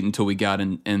wanted to wait until we got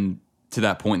in to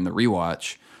that point in the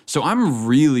rewatch. So I'm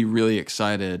really, really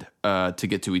excited to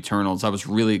get to Eternals. I was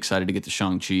really excited to get to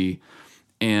Shang-Chi.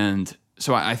 And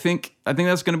so I think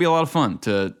that's going to be a lot of fun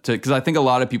because I think a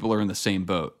lot of people are in the same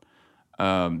boat.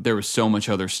 There was so much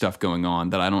other stuff going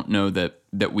on that I don't know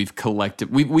that we've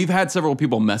collected. We've had several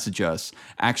people message us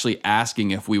actually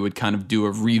asking if we would kind of do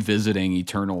a revisiting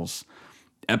Eternals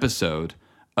episode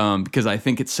because I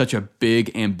think it's such a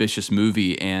big, ambitious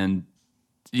movie, and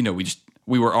you know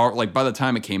we were all, like, by the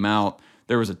time it came out,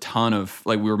 there was a ton of,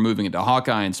 like, we were moving into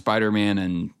Hawkeye and Spider-Man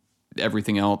and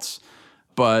everything else.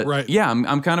 But right. Yeah,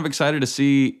 I'm kind of excited to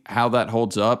see how that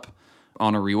holds up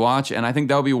on a rewatch, and I think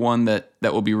that'll be one that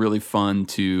will be really fun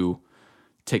to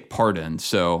take part in.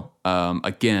 So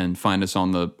again, find us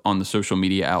on the social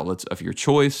media outlets of your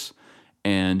choice,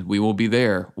 and we will be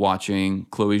there watching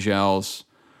Chloe Zhao's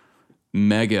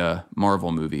mega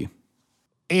Marvel movie.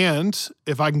 And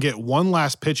if I can get one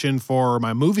last pitch in for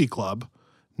my movie club,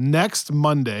 next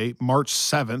Monday, March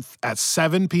 7th at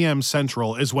 7 p.m.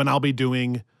 Central is when I'll be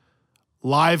doing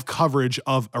live coverage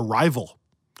of Arrival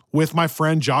with my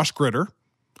friend Josh Gritter,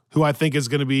 who I think is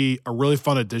going to be a really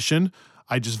fun addition.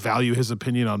 I just value his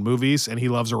opinion on movies, and he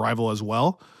loves Arrival as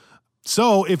well.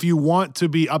 So if you want to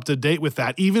be up to date with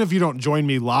that, even if you don't join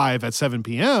me live at 7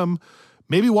 p.m.,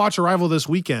 maybe watch Arrival this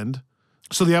weekend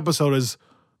so the episode is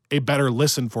a better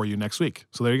listen for you next week.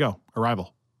 So there you go,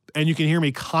 Arrival. And you can hear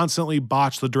me constantly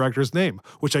botch the director's name,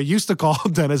 which I used to call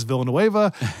Denis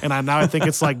Villanueva, and I think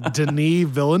it's like Denis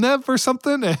Villeneuve or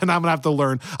something, and I'm going to have to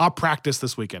learn. I'll practice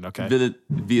this weekend, okay?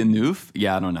 Villeneuve?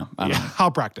 Yeah, I don't know.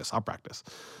 I'll practice.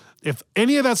 If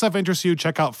any of that stuff interests you,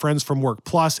 check out Friends from Work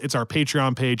Plus. It's our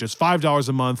Patreon page. It's $5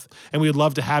 a month, and we'd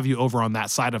love to have you over on that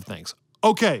side of things.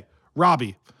 Okay,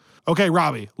 Robbie,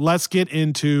 let's get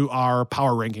into our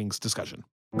power rankings discussion.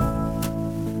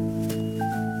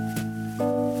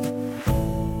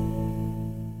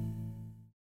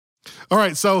 All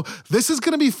right, so this is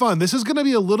going to be fun. This is going to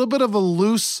be a little bit of a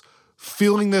loose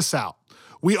feeling this out.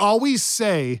 We always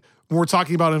say when we're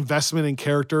talking about investment in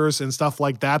characters and stuff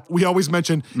like that, we always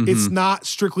mention it's not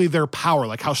strictly their power,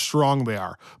 like how strong they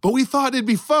are. But we thought it'd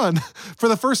be fun for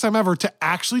the first time ever to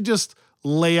actually just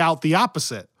lay out the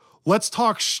opposite. Let's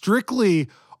talk strictly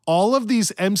all of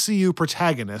these MCU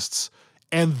protagonists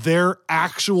and their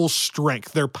actual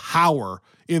strength, their power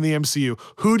in the MCU.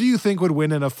 Who do you think would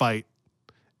win in a fight?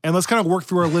 And let's kind of work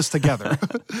through our list together.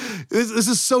 This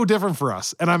is so different for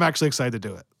us, and I'm actually excited to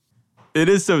do it. It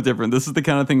is so different. This is the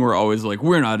kind of thing we're always like,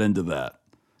 we're not into that.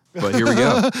 But here we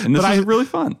go. And this is really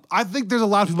fun. I think there's a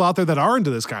lot of people out there that are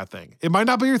into this kind of thing. It might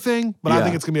not be your thing, but I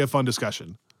think it's going to be a fun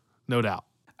discussion. No doubt.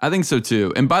 I think so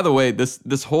too. And by the way,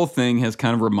 this whole thing has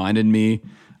kind of reminded me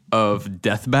of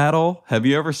Death Battle. Have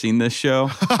you ever seen this show?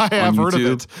 I have heard of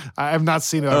it. I have not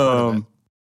seen it. I've heard of it.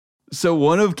 So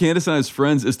one of Candace and I's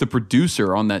friends is the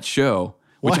producer on that show,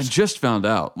 which What? I just found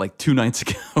out like 2 nights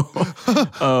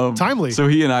ago. Timely. So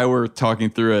he and I were talking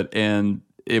through it, and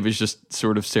it was just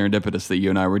sort of serendipitous that you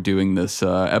and I were doing this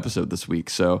episode this week.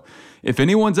 So if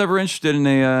anyone's ever interested in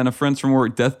a Friends from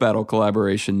Work Death Battle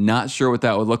collaboration, not sure what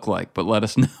that would look like, but let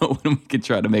us know when we can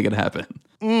try to make it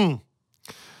happen.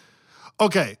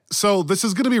 Okay, so this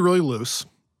is going to be really loose,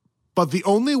 but the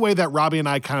only way that Robbie and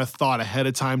I kind of thought ahead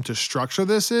of time to structure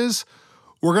this is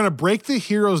we're going to break the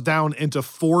heroes down into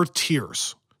 4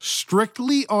 tiers,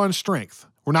 strictly on strength.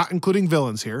 We're not including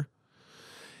villains here.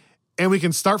 And we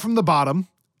can start from the bottom.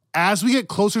 As we get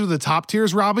closer to the top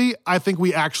tiers, Robbie, I think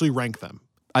we actually rank them.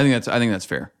 I think that's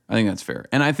fair.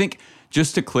 And I think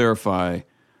just to clarify,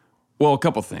 well, a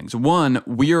couple things. One,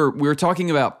 we're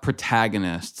talking about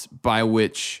protagonists, by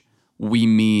which we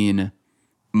mean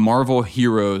Marvel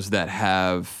heroes that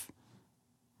have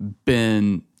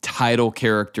been title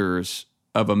characters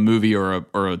of a movie or a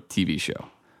TV show.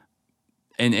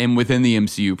 And within the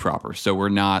MCU proper. So we're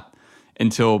not,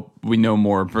 until we know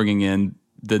more, bringing in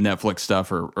the Netflix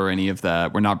stuff or any of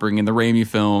that. We're not bringing in the Raimi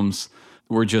films.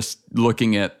 We're just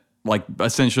looking at like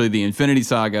essentially the Infinity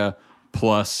Saga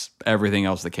plus everything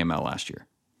else that came out last year.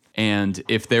 And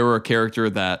if they were a character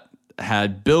that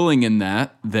had billing in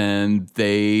that, then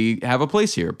they have a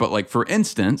place here. But like, for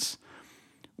instance,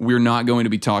 we're not going to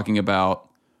be talking about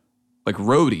like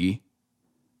Rhodey,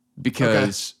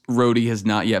 because Rhodey has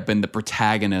not yet been the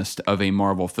protagonist of a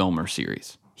Marvel film or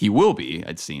series. He will be,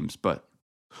 it seems, but...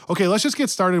 Okay, let's just get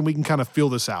started and we can kind of feel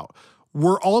this out.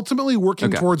 We're ultimately working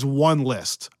towards one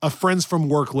list, a Friends from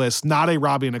Work list, not a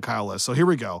Robbie and a Kyle list. So here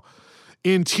we go.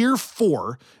 In tier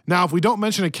 4, now if we don't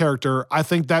mention a character, I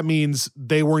think that means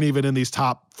they weren't even in these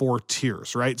top 4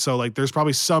 tiers, right? So like there's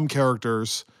probably some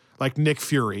characters like Nick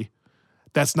Fury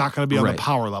that's not going to be on the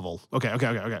power level. Okay.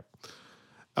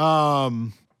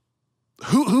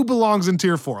 Who belongs in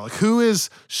tier 4? Like who is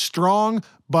strong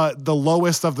but the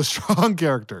lowest of the strong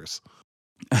characters?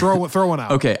 Throw one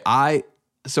out. Okay,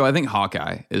 so I think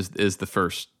Hawkeye is the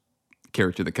first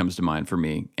character that comes to mind for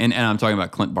me, and I'm talking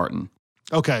about Clint Barton.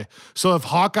 Okay, so if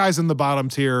Hawkeye's in the bottom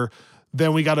tier,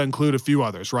 then we got to include a few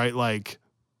others, right? Like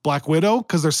Black Widow,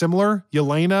 because they're similar.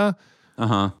 Yelena,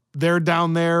 they're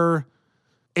down there.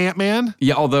 Ant-Man.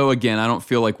 Yeah, although again, I don't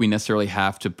feel like we necessarily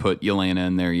have to put Yelena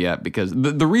in there yet, because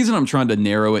the reason I'm trying to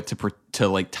narrow it to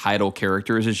like title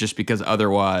characters is just because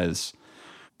otherwise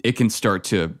it can start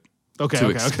to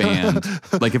expand.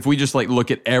 Like if we just like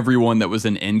look at everyone that was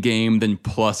in Endgame, then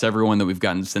plus everyone that we've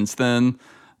gotten since then,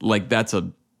 like that's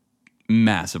a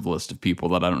massive list of people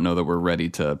that I don't know that we're ready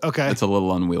to. It's a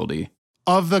little unwieldy.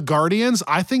 Of the Guardians,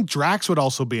 I think Drax would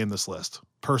also be in this list,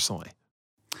 personally.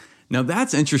 Now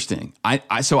that's interesting.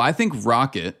 So I think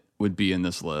Rocket would be in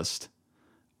this list.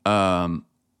 Okay,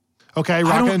 Rocket.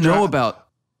 I don't know about.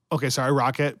 Okay, sorry,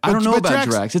 Rocket. I don't know about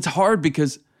Drax. It's hard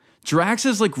because Drax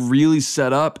is like really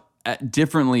set up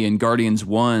differently in Guardians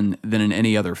 1 than in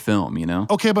any other film, you know?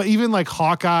 Okay, but even like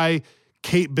Hawkeye,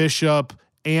 Kate Bishop,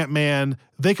 Ant-Man,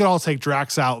 they could all take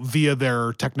Drax out via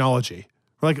their technology.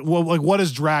 Like, well, like what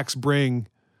does Drax bring?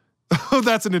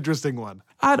 That's an interesting one.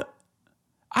 I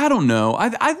don't know.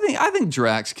 I think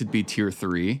Drax could be tier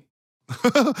 3.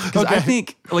 Because Okay.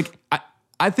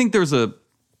 I think there's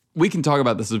we can talk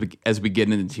about this as we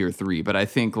get into tier 3, but I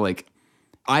think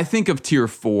of tier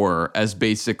 4 as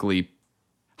basically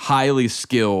highly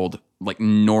skilled, like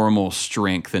normal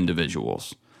strength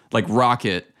individuals. Like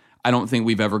Rocket, I don't think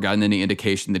we've ever gotten any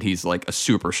indication that he's like a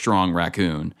super strong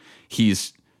raccoon.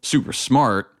 He's super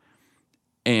smart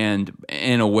and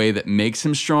in a way that makes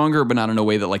him stronger, but not in a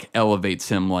way that like elevates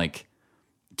him like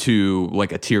to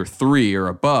like a tier 3 or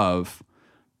above.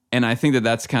 And I think that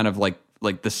that's kind of like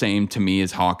the same to me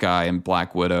as Hawkeye and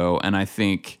Black Widow. And I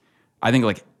think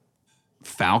like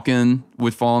Falcon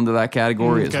would fall into that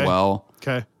category as well.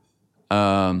 Okay.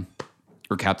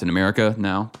 Or Captain America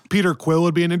now. Peter Quill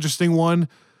would be an interesting one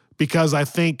because I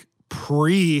think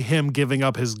pre him giving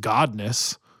up his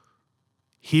godness,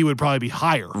 he would probably be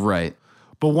higher. Right.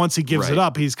 But once he gives Right. it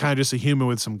up, he's kind of just a human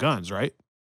with some guns, right?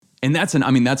 And that's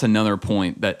another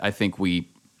point that I think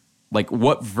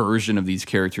what version of these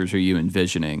characters are you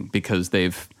envisioning? Because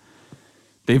they've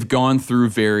gone through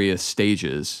various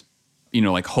stages. You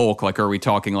know, like Hulk, like are we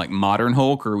talking like modern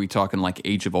Hulk or are we talking like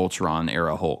Age of Ultron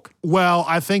era Hulk? Well,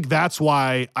 I think that's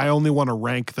why I only want to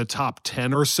rank the top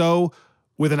 10 or so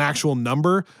with an actual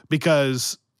number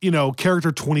because, you know, character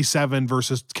 27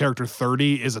 versus character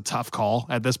 30 is a tough call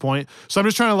at this point. So I'm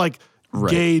just trying to like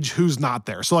gauge who's not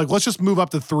there. So like, let's just move up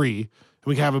to 3 and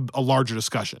we can have a larger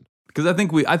discussion. Because I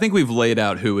think we've laid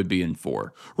out who would be in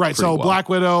 4. Right. So well. Black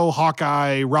Widow,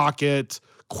 Hawkeye, Rocket,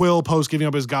 Quill post giving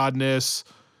up his godness,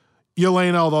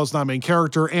 Yelena, although it's not main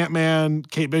character, Ant-Man,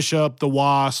 Kate Bishop, the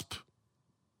Wasp,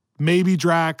 maybe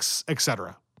Drax,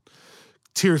 etc.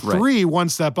 Tier 3, one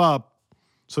step up.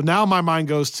 So now my mind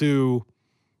goes to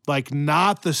like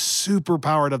not the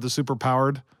superpowered of the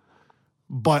superpowered,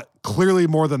 but clearly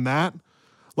more than that.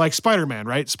 Like Spider-Man,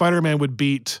 right? Spider-Man would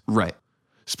beat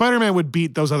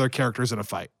those other characters in a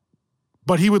fight.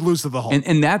 But he would lose to the Hulk.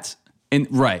 And that's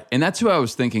who I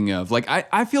was thinking of. Like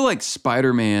I feel like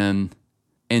Spider-Man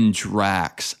and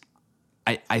Drax,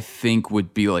 I think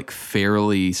would be like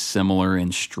fairly similar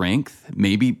in strength.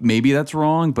 Maybe that's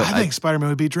wrong, but I think Spider-Man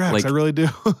would beat Drax. like- I really do.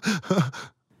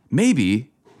 maybe.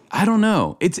 I don't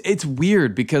know. It's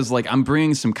weird because like I'm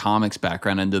bringing some comics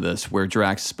background into this where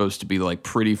Drax is supposed to be like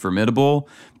pretty formidable,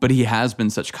 but he has been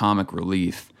such comic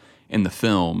relief in the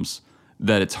films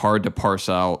that it's hard to parse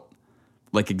out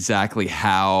like exactly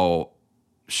how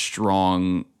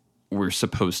strong we're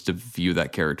supposed to view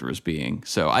that character as being.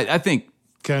 So I think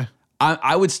Okay.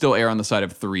 I would still err on the side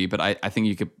of 3, but I think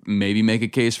you could maybe make a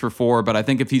case for 4. But I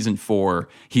think if he's in 4,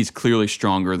 he's clearly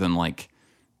stronger than like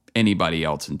anybody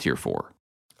else in tier 4.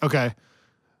 Okay.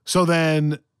 So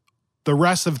then the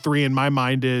rest of 3 in my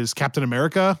mind is Captain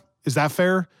America. Is that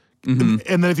fair? Mm-hmm.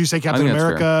 And then if you say Captain think that's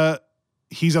America,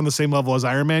 he's on the same level as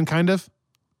Iron Man, kind of?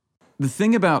 The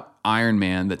thing about Iron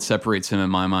Man that separates him in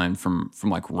my mind from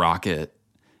like Rocket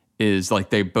is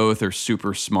like they both are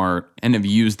super smart and have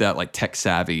used that like tech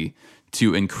savvy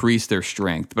to increase their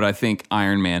strength. But I think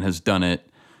Iron Man has done it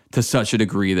to such a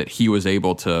degree that he was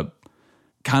able to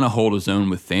kind of hold his own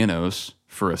with Thanos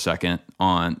for a second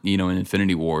on, in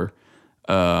Infinity War.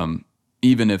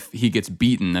 Even if he gets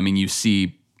beaten, I mean, you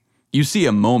see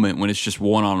a moment when it's just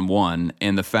one-on-one,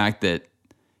 and the fact that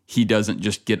he doesn't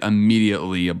just get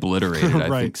immediately obliterated, I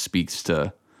Right. think speaks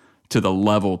to the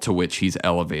level to which he's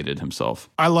elevated himself.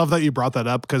 I love that you brought that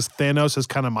up because Thanos is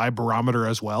kind of my barometer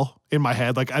as well in my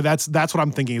head. Like that's what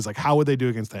I'm thinking is like, how would they do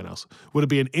against Thanos? Would it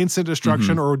be an instant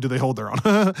destruction or do they hold their own?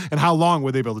 And how long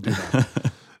would they be able to do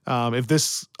that? If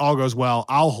this all goes well,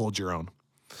 I'll hold your own.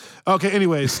 Okay.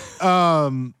 Anyways,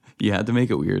 You had to make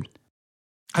it weird.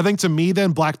 I think to me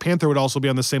then Black Panther would also be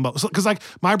on the same level. Because like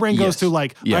my brain goes Yes. to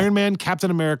like Yeah. Iron Man,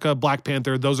 Captain America, Black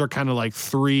Panther. Those are kind of like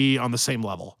 3 on the same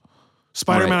level.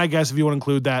 Spider-Man, Right. I guess, if you want to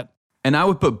include that. And I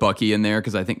would put Bucky in there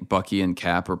because I think Bucky and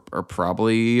Cap are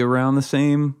probably around the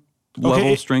same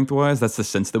level strength-wise. That's the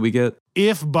sense that we get.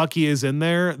 If Bucky is in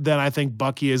there, then I think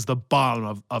Bucky is the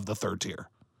bottom of the 3rd tier.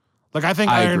 Like I think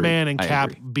I Iron agree. Man and I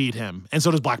Cap agree. beat him. And so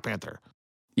does Black Panther.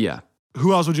 Yeah.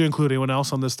 Who else would you include? Anyone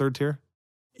else on this 3rd tier?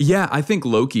 Yeah, I think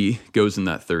Loki goes in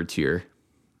that 3rd tier.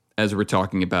 As we're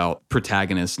talking about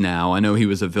protagonists now, I know he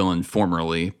was a villain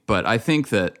formerly, but I think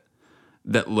that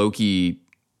Loki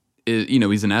is,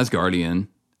 he's an Asgardian.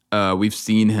 We've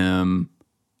seen him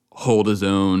hold his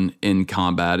own in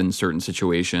combat in certain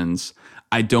situations.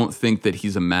 I don't think that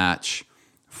he's a match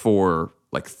for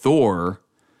like Thor,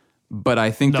 but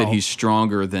I think that he's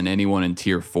stronger than anyone in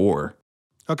tier 4.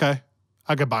 Okay,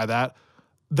 I could buy that.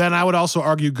 Then I would also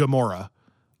argue Gamora.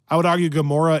 I would argue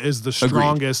Gamora is the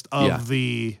strongest of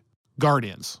the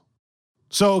Guardians.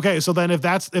 So, okay, so then if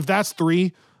that's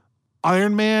 3,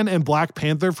 Iron Man and Black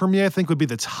Panther for me, I think would be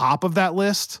the top of that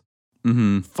list,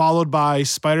 followed by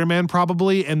Spider-Man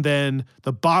probably, and then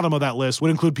the bottom of that list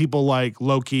would include people like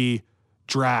Loki,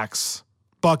 Drax,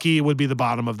 Bucky would be the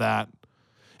bottom of that.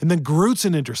 And then Groot's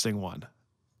an interesting one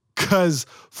because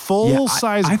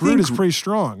full-size Groot is pretty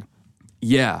strong.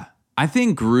 Yeah, I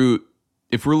think Groot,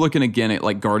 if we're looking again at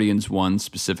like Guardians 1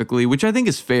 specifically, which I think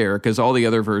is fair because all the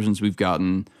other versions we've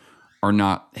gotten are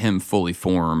not him fully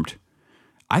formed,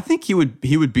 I think he would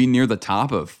be near the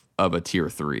top of a tier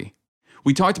 3.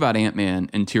 We talked about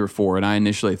Ant-Man in tier 4, and I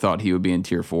initially thought he would be in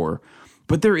tier 4.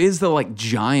 But there is the like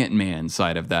giant man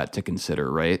side of that to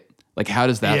consider, right? Like how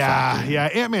does that factor in? Yeah,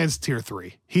 Ant-Man's tier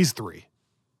 3. He's 3.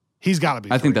 He's got to be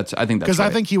 3. I think that's because right. I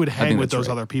think he would hang with those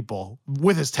other people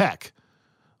with his tech.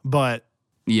 But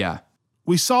yeah,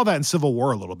 we saw that in Civil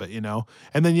War a little bit, you know?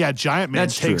 And then, Giant Man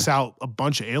takes out a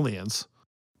bunch of aliens.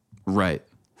 Right.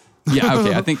 Yeah,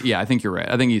 okay. I think you're right.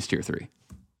 I think he's tier 3.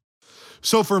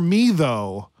 So for me,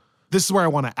 though, this is where I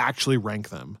want to actually rank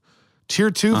them.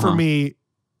 Tier 2 for me,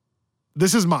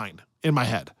 this is mine in my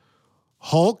head.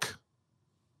 Hulk,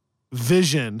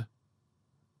 Vision,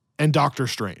 and Doctor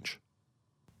Strange.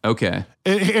 Okay.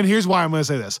 And here's why I'm going to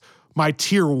say this. My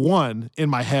tier 1 in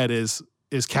my head is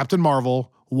Captain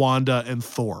Marvel, Wanda, and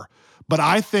Thor. But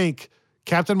I think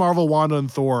Captain Marvel, Wanda, and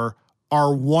Thor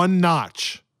are one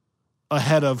notch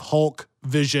ahead of Hulk,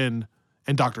 Vision,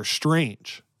 and Doctor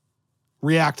Strange.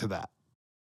 React to that.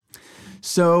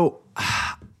 So,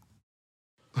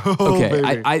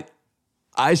 okay,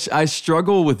 I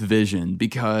struggle with Vision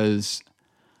because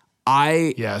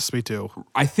yes, me too.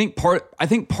 I think part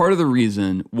of the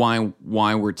reason why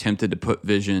we're tempted to put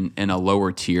Vision in a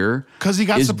lower tier because he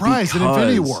got surprised in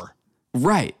Infinity War,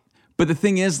 right? But the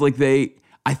thing is, like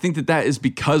I think that is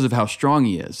because of how strong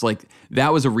he is. Like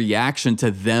that was a reaction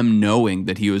to them knowing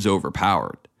that he was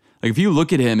overpowered. Like if you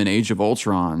look at him in Age of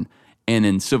Ultron and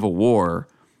in Civil War,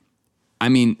 I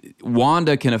mean,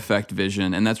 Wanda can affect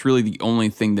Vision, and that's really the only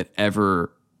thing that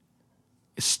ever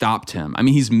stopped him. I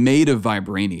mean, he's made of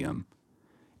vibranium,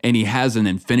 and he has an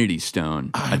Infinity Stone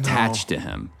attached to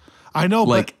him. I know,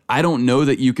 like, I don't know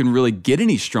that you can really get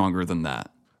any stronger than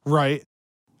that. Right.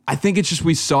 I think it's just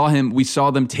we saw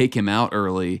them take him out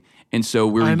early, and so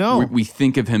we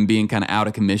think of him being kind of out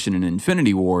of commission in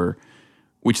Infinity War,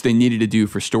 which they needed to do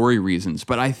for story reasons.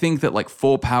 But I think that like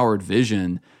full-powered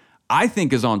Vision, I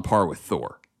think is on par with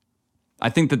Thor. I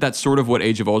think that that's sort of what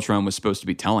Age of Ultron was supposed to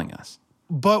be telling us.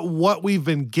 But what we've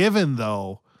been given,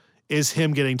 though, is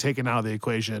him getting taken out of the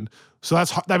equation. So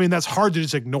that's hard to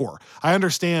just ignore. I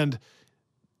understand.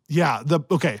 Yeah,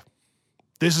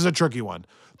 this is a tricky one.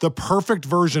 The perfect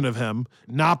version of him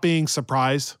not being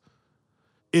surprised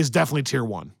is definitely tier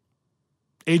 1.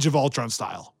 Age of Ultron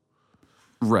style.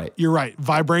 Right. You're right.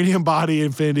 Vibranium body,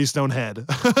 Infinity Stone head.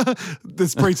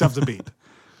 That's pretty tough to beat.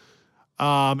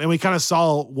 And we kind of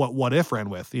saw what If ran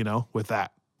with, with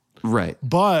that. Right.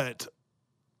 But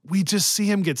we just see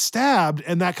him get stabbed,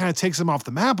 and that kind of takes him off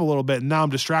the map a little bit, and now I'm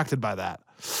distracted by that.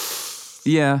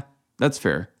 Yeah, that's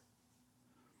fair.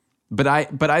 But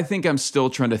I think I'm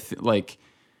still trying to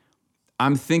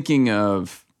I'm thinking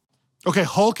of. Okay,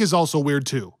 Hulk is also weird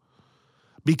too,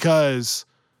 because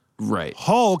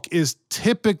Hulk is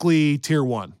typically tier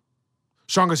 1,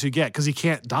 strongest you get because he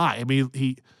can't die. I mean,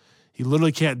 he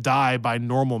literally can't die by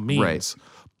normal means. Right.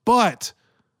 But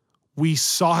we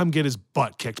saw him get his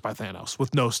butt kicked by Thanos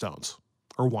with no stones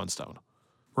or 1 stone,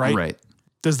 right? Right.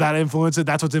 Does that influence it?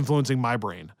 That's what's influencing my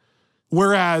brain.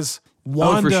 Whereas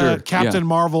Wanda, Captain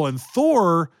Marvel, and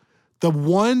Thor, the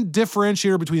one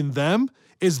differentiator between them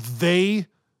is they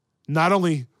not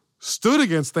only stood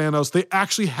against Thanos, they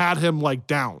actually had him like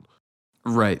down.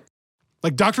 Right.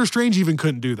 Like Doctor Strange even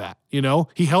couldn't do that,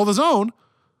 He held his own,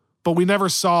 but we never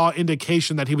saw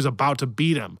indication that he was about to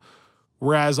beat him.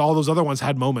 Whereas all those other ones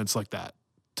had moments like that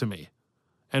to me.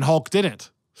 And Hulk didn't.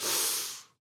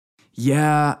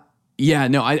 Yeah. Yeah,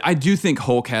 no, I do think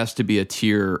Hulk has to be a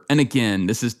tier. And again,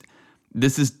 this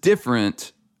is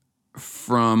different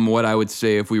from what I would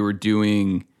say if we were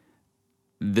doing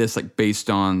this like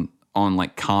based on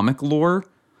like comic lore.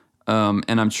 And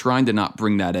I'm trying to not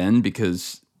bring that in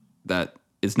because that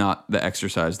is not the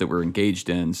exercise that we're engaged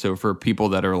in. So for people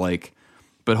that are like,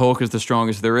 but Hulk is the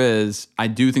strongest there is, I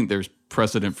do think there's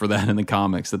precedent for that in the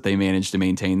comics that they managed to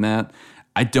maintain that.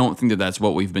 I don't think that that's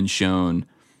what we've been shown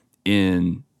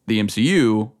in the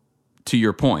MCU. To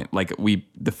your point, like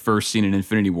the first scene in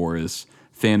Infinity War is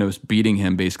Thanos beating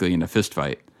him basically in a fist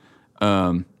fight.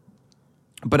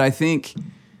 But I think,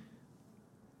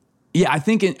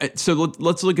 so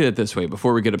let's look at it this way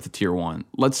before we get up to tier 1.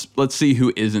 Let's see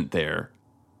who isn't there,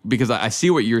 because I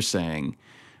see what you're saying.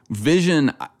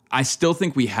 Vision, I still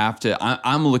think we have to.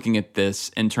 I'm looking at this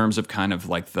in terms of kind of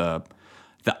like the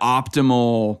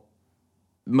optimal,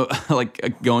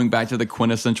 like going back to the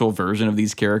quintessential version of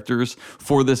these characters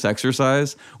for this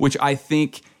exercise, which I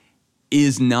think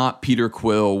is not Peter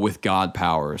Quill with God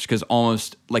powers, because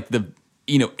almost like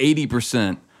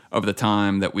 80% of the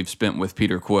time that we've spent with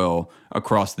Peter Quill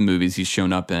across the movies he's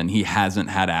shown up in, he hasn't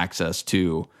had access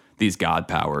to these God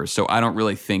powers. So I don't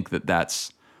really think that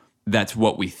that's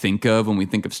what we think of when we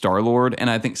think of Star-Lord. And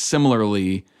I think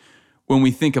similarly, when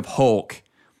we think of Hulk,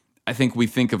 I think we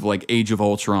think of like Age of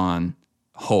Ultron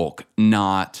Hulk,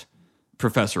 not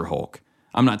Professor Hulk.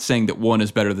 I'm not saying that one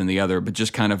is better than the other, but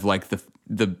just kind of like the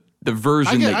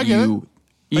version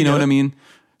you know what I mean?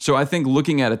 So I think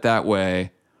looking at it that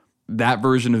way, that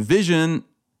version of Vision,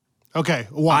 okay,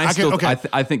 well,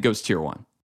 I think goes tier 1.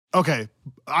 Okay,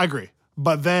 I agree.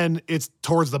 But then it's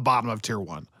towards the bottom of tier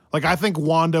 1. Like, I think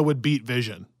Wanda would beat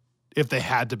Vision if they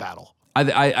had to battle.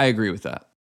 I agree with that.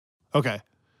 Okay.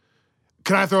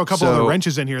 Can I throw a couple of the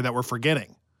wrenches in here that we're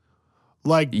forgetting?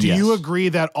 Like, do you agree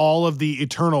that all of the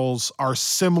Eternals are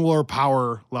similar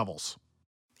power levels?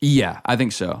 Yeah, I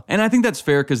think so. And I think that's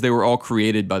fair because they were all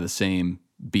created by the same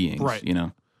beings, right? You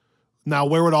know? Now,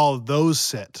 where would all of those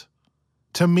sit?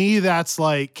 To me, that's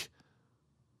like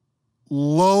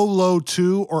low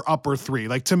 2 or upper 3.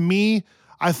 Like, to me,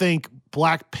 I think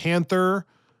Black Panther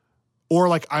or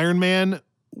like Iron Man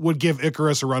would give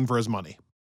Icarus a run for his money.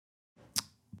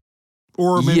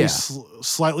 Or maybe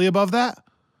slightly above that.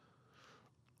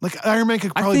 Like, Iron Man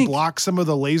could probably block some of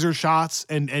the laser shots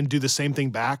and do the same thing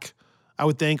back, I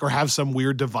would think, or have some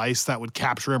weird device that would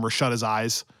capture him or shut his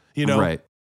eyes, you know? Right.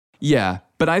 Yeah,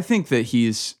 but I think that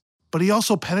But he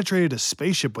also penetrated a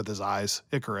spaceship with his eyes,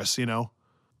 Icarus, you know?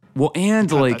 Well,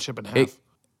 and like, that ship in half.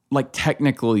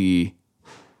 Technically,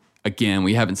 again,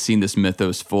 we haven't seen this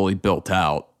mythos fully built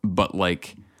out, but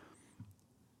like,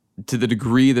 to the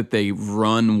degree that they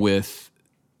run with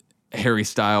Harry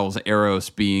Styles' Eros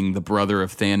being the brother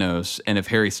of Thanos, and if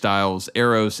Harry Styles'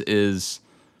 Eros is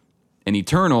an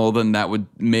Eternal, then that would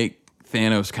make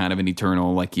Thanos kind of an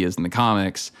Eternal like he is in the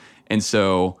comics. And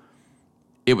so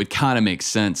it would kind of make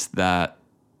sense that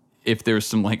if there's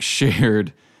some like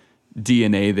shared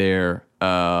DNA there,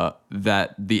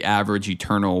 that the average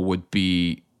Eternal would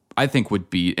beat,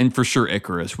 and for sure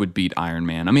Icarus would beat Iron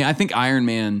Man. I mean, I think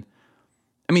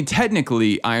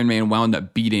technically Iron Man wound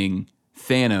up beating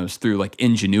Thanos through like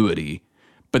ingenuity,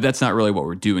 but that's not really what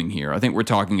we're doing here. I think we're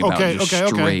talking about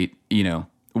straight,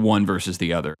 one versus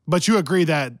the other. But you agree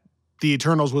that the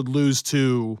Eternals would lose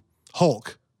to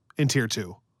Hulk in tier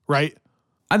 2, right?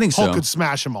 I think so. Hulk could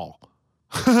smash them all.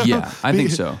 Yeah, I think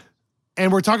so.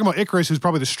 And we're talking about Icarus, who's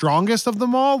probably the strongest of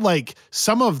them all. Like,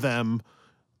 some of them,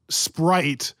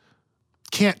 Sprite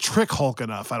can't trick Hulk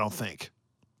enough, I don't think,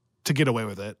 to get away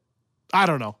with it. I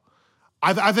don't know.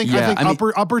 I think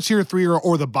upper tier 3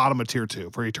 or the bottom of tier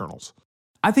 2 for Eternals.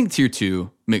 I think tier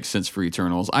 2 makes sense for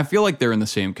Eternals. I feel like they're in the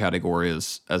same category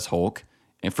as Hulk,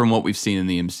 and from what we've seen in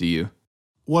the MCU.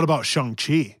 What about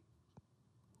Shang-Chi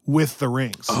with the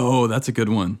rings? Oh, that's a good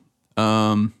one.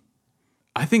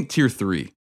 I think tier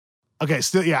 3. Okay,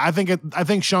 still, yeah, I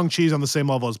think Shang-Chi's on the same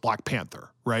level as Black Panther,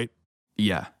 right?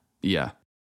 Yeah.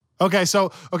 Okay,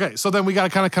 so then we got to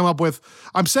kind of come up with,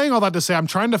 I'm saying all that to say I'm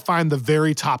trying to find the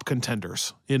very top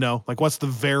contenders, like what's the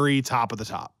very top of the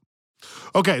top.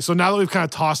 Okay, so now that we've kind of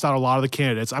tossed out a lot of the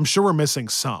candidates, I'm sure we're missing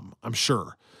some, I'm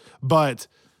sure. But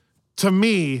to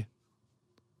me,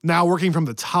 now working from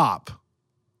the top,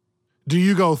 do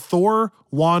you go Thor,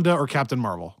 Wanda, or Captain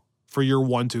Marvel for your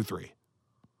 1, 2, 3?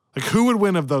 Like, who would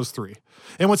win of those 3?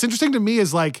 And what's interesting to me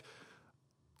is like,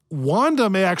 Wanda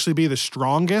may actually be the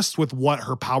strongest with what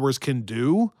her powers can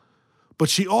do, but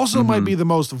she also might be the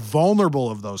most vulnerable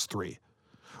of those 3.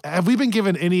 Have we been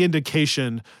given any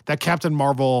indication that Captain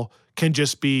Marvel can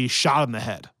just be shot in the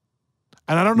head?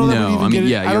 And I don't know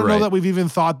that we've even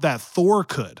thought that Thor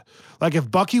could. Like,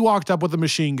 if Bucky walked up with a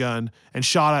machine gun and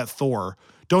shot at Thor,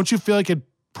 don't you feel like it'd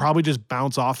probably just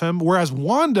bounce off him? Whereas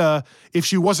Wanda, if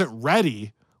she wasn't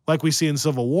ready, like we see in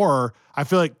Civil War, I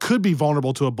feel like could be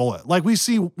vulnerable to a bullet. Like we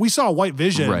saw White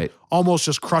Vision almost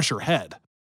just crush her head.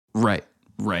 Right.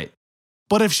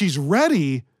 But if she's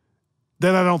ready,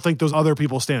 then I don't think those other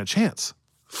people stand a chance.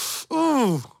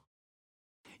 Ooh.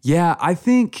 Yeah, I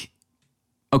think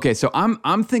Okay, so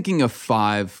I'm thinking of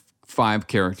five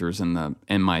characters in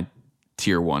my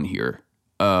tier 1 here.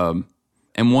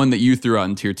 And one that you threw out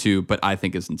in tier 2, but I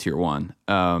think is in tier 1.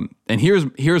 And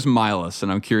here's my list,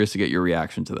 and I'm curious to get your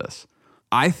reaction to this.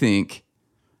 I think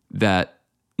that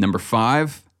number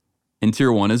 5 in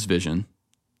tier 1 is Vision.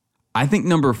 I think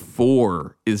number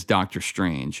 4 is Doctor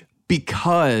Strange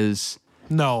because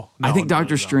I think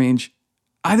Doctor Strange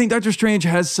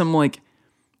has some like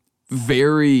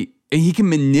he can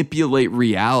manipulate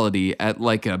reality at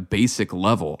like a basic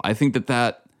level. I think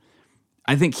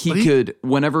he could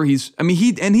whenever he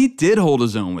did hold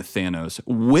his own with Thanos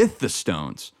with the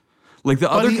stones. Like the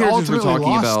other characters we're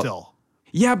talking about. Still.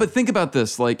 Yeah, but think about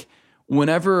this. Like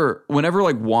whenever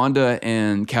like Wanda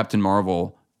and Captain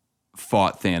Marvel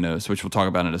fought Thanos, which we'll talk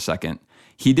about in a second,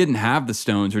 he didn't have the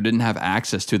stones or didn't have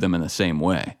access to them in the same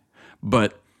way.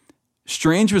 But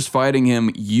Strange was fighting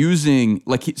him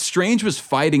Strange was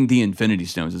fighting the Infinity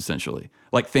Stones essentially.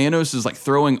 Like Thanos is like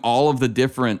throwing all of the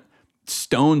different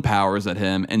stone powers at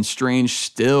him, and Strange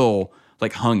still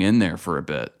like hung in there for a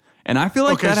bit. And I feel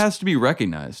like that has to be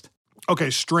recognized. Okay,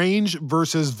 Strange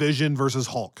versus Vision versus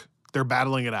Hulk. They're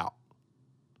battling it out.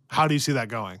 How do you see that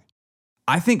going?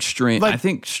 I think Strange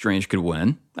could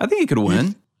win. I think he could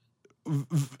win.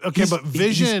 But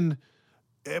Vision,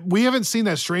 we haven't seen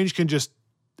that Strange can just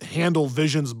handle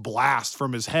Vision's blast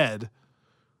from his head.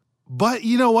 But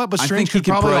you know what? But Strange could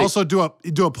probably also do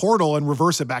a portal and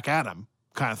reverse it back at him,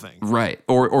 kind of thing. Right.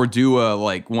 Or do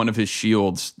like one of his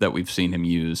shields that we've seen him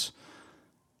use.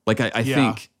 Like I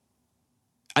think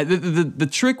the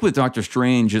trick with Doctor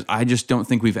Strange is I just don't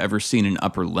think we've ever seen an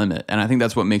upper limit. And I think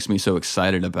that's what makes me so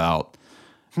excited about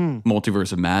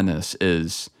Multiverse of Madness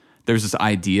is there's this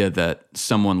idea that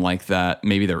someone like that,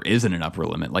 maybe there isn't an upper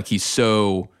limit. Like he's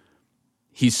so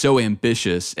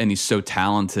ambitious and he's so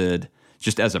talented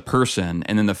just as a person.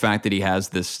 And then the fact that he has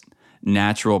this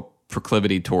natural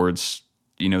proclivity towards,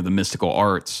 the mystical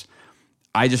arts.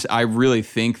 I really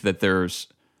think that there's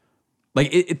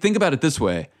like, think about it this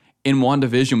way. In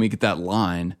WandaVision, we get that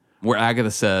line where Agatha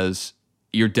says,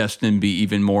 "You're destined to be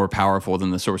even more powerful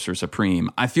than the Sorcerer Supreme."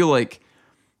 I feel like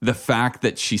the fact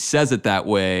that she says it that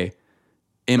way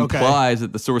implies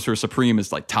that the Sorcerer Supreme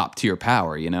is like top tier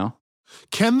power,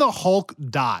 Can the Hulk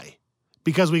die?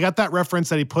 Because we got that reference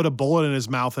that he put a bullet in his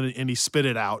mouth and he spit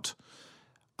it out.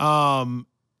 And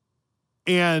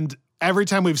every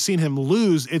time we've seen him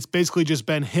lose, it's basically just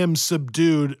been him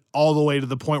subdued all the way to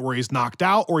the point where he's knocked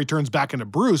out or he turns back into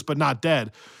Bruce, but not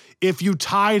dead. If you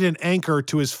tied an anchor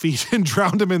to his feet and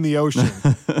drowned him in the ocean,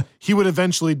 he would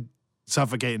eventually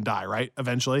suffocate and die, right?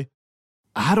 Eventually.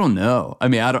 I don't know. I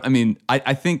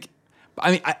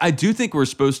do think we're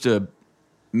supposed to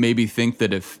maybe think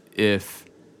that if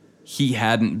he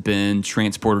hadn't been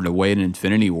transported away in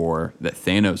Infinity War, that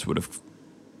Thanos would have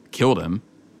killed him.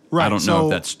 Right. I don't know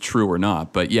if that's true or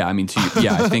not, but yeah, I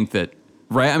think that,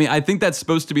 right? I think that's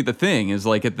supposed to be the thing is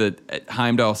like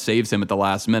Heimdall saves him at the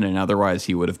last minute and otherwise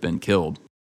he would have been killed.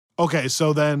 Okay.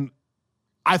 So then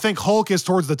I think Hulk is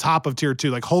towards the top of tier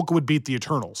 2. Like Hulk would beat the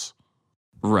Eternals.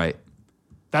 Right.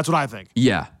 That's what I think.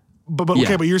 Yeah. But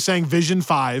you're saying Vision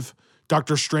 5,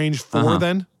 Doctor Strange 4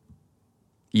 then?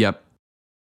 Yep.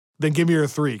 Then give me your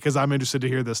 3 because I'm interested to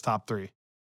hear this top 3.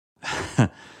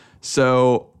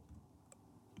 So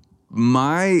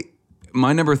my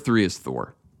number 3 is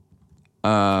Thor.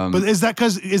 But is that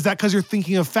because you're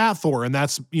thinking of Fat Thor and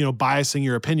that's biasing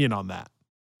your opinion on that?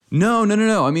 No.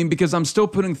 Because I'm still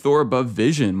putting Thor above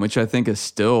Vision, which I think is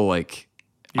still like.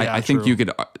 Yeah, I think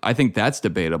I think that's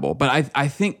debatable, but I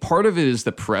think part of it is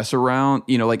the press around,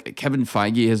 like Kevin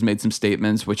Feige has made some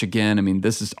statements, which again,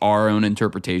 this is our own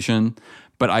interpretation,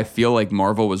 but I feel like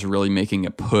Marvel was really making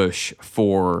a push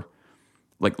for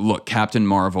like, look, Captain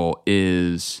Marvel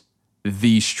is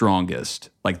the strongest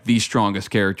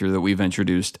character that we've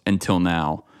introduced until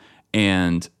now.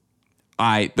 And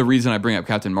the reason I bring up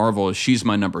Captain Marvel is she's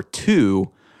my number 2.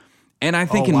 And I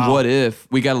think What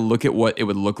If, we got to look at what it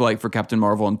would look like for Captain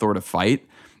Marvel and Thor to fight.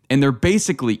 And they're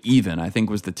basically even, I think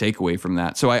was the takeaway from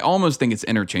that. So I almost think it's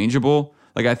interchangeable.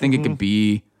 Like I think it could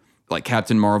be like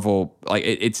Captain Marvel, like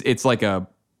it's like a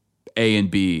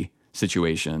and B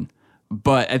situation.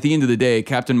 But at the end of the day,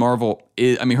 Captain Marvel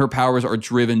her powers are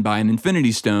driven by an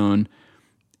Infinity Stone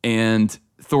and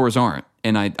Thor's aren't.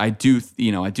 And I do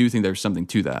think there's something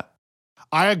to that.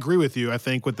 I agree with you, I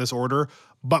think, with this order.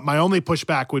 But my only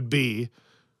pushback would be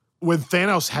when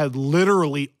Thanos had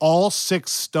literally all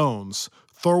 6 stones,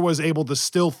 Thor was able to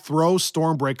still throw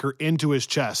Stormbreaker into his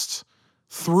chest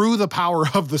through the power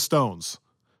of the stones.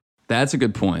 That's a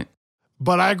good point.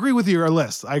 But I agree with your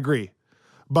list. I agree.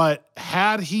 But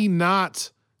had he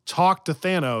not talked to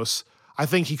Thanos, I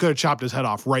think he could have chopped his head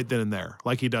off right then and there,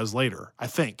 like he does later, I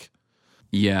think.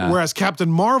 Yeah. Whereas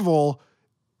Captain Marvel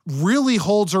really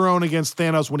holds her own against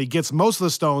Thanos when he gets most of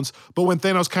the stones, but when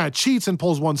Thanos kind of cheats and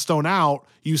pulls one stone out,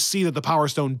 you see that the Power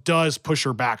Stone does push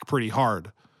her back pretty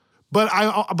hard. But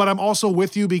I'm also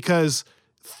with you because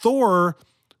Thor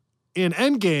in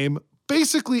Endgame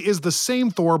basically is the same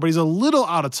Thor, but he's a little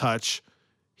out of touch.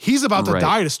 He's about to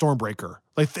die to Stormbreaker.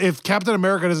 Like, if Captain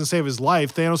America doesn't save his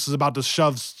life, Thanos is about to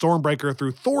shove Stormbreaker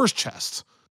through Thor's chest.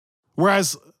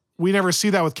 Whereas we never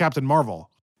see that with Captain Marvel.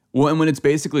 Well, and when it's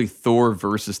basically Thor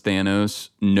versus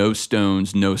Thanos, no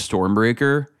stones, no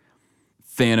Stormbreaker,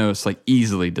 Thanos like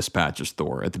easily dispatches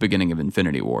Thor at the beginning of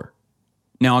Infinity War.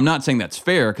 Now, I'm not saying that's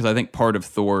fair because I think part of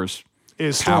Thor's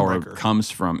power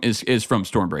comes from is from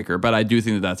Stormbreaker, but I do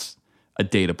think that that's a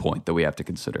data point that we have to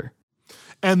consider.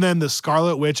 And then the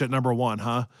Scarlet Witch at number 1,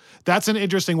 huh? That's an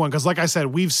interesting one because, like I said,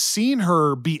 we've seen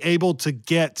her be able to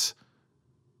get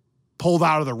pulled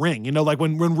out of the ring. You know, like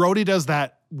when Rhodey does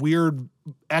that weird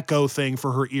echo thing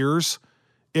for her ears,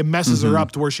 it messes her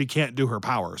up to where she can't do her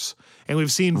powers. And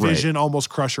we've seen Vision almost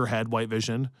crush her head, White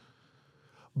Vision.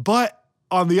 But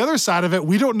on the other side of it,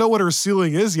 we don't know what her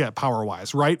ceiling is yet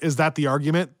power-wise, right? Is that the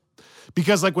argument?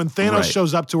 Because like when Thanos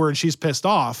shows up to her and she's pissed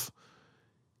off,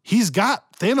 he's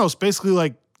got Thanos basically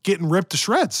like getting ripped to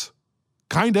shreds.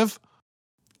 Kind of.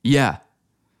 Yeah.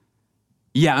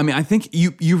 Yeah, I mean, I think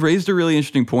you raised a really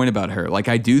interesting point about her. Like,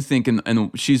 I do think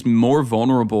and she's more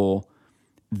vulnerable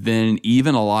than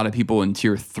even a lot of people in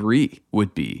tier 3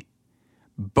 would be.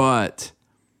 But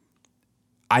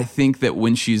I think that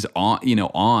when she's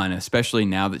on, especially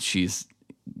now that she's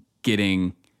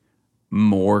getting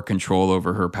more control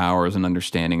over her powers and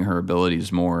understanding her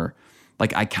abilities more,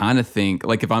 like, I kind of think,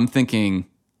 like, if I'm thinking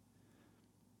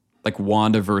like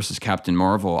Wanda versus Captain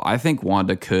Marvel, I think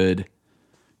Wanda could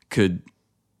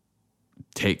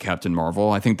take Captain Marvel.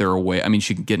 I think there are ways, I mean,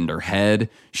 she can get into her head.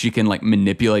 She can like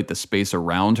manipulate the space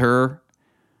around her.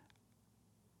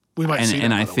 We might see that,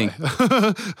 and I think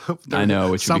I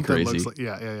know, which would be crazy. Like,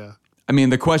 yeah. I mean,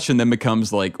 the question then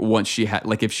becomes like, once she had,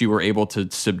 like, if she were able to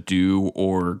subdue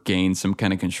or gain some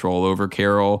kind of control over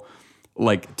Carol,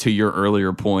 like to your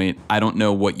earlier point, I don't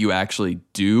know what you actually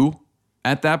do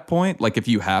at that point. Like, if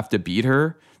you have to beat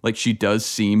her, like, she does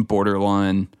seem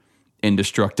borderline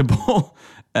indestructible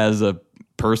as a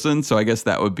person. So I guess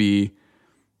that would be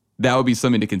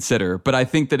something to consider. But I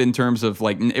think that in terms of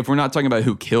like, if we're not talking about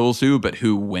who kills who, but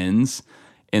who wins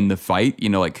in the fight, you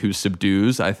know, like who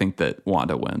subdues, I think that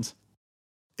Wanda wins.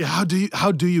 Yeah,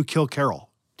 how do you kill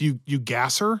Carol? Do you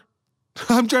gas her?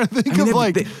 I'm trying to think of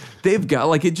like they've got,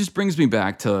 like, it just brings me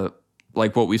back to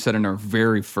like what we said in our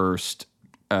very first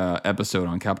episode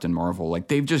on Captain Marvel. Like,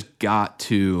 they've got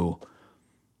to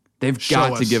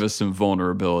give us some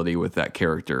vulnerability with that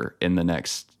character in the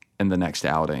next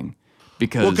outing.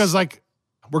 Because like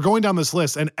we're going down this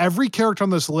list and every character on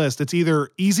this list, it's either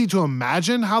easy to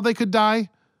imagine how they could die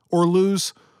or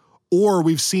lose, or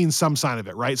we've seen some sign of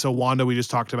it, right? So Wanda, we just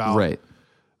talked about. Right.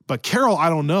 But Carol, I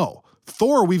don't know.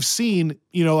 Thor, we've seen,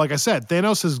 you know, like I said,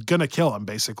 Thanos is going to kill him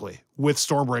basically with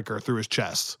Stormbreaker through his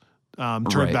chest,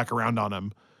 turned back around on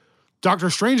him.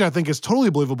 Doctor Strange, I think, is totally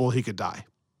believable he could die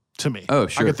to me. Oh,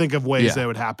 sure. I could think of ways that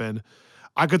would happen.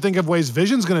 I could think of ways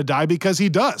Vision's going to die because he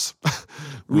does.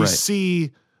 We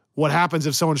see what happens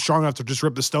if someone's strong enough to just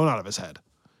rip the stone out of his head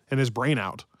and his brain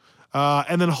out.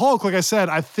 And then Hulk, like I said,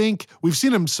 I think we've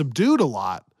seen him subdued a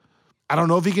lot. I don't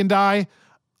know if he can die.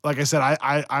 Like I said,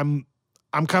 I'm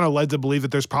kind of led to believe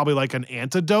that there's probably like an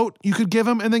antidote you could give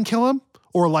him and then kill him,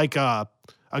 or like a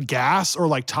gas, or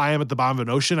like tie him at the bottom of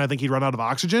an ocean. I think he'd run out of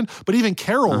oxygen. But even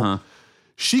Carol,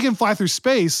 she can fly through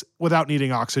space without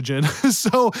needing oxygen.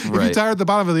 So if you tie her at the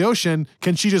bottom of the ocean,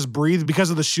 can she just breathe because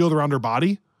of the shield around her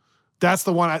body? That's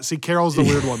the one. I see. Carol's the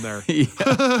weird one there.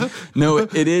 No,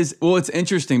 it is. Well, it's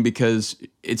interesting because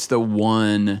it's the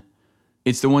one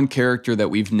character that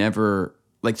we've never,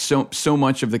 like, so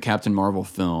much of the Captain Marvel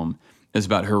film is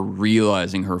about her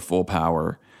realizing her full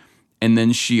power. And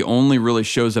then she only really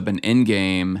shows up in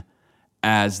Endgame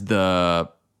as the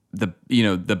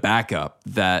backup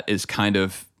that is kind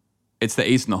of, it's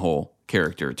the ace in the hole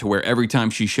character, to where every time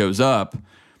she shows up,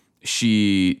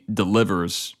 she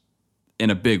delivers in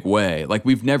a big way. Like,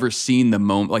 we've never seen the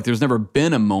moment, like there's never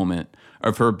been a moment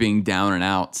of her being down and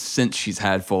out since she's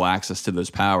had full access to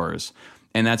those powers.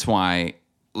 And that's why,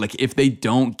 like, if they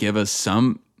don't give us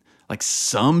some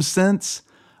sense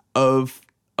of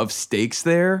stakes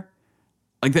there,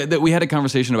 like that we had a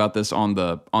conversation about this on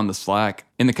the Slack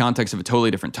in the context of a totally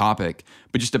different topic,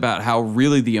 but just about how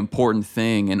really the important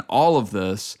thing in all of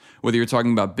this, whether you're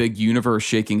talking about big universe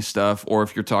shaking stuff or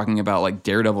if you're talking about like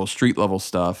Daredevil street level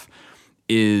stuff,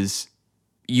 is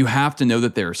you have to know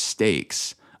that there are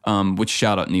stakes. Which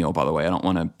shout out Neil, by the way. I don't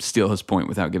want to steal his point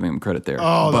without giving him credit there.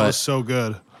 Oh, that was so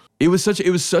good. It was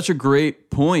such a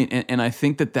great point, and I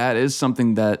think that is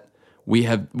something that we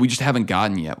just haven't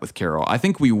gotten yet with Carol. I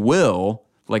think we will,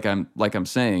 like I'm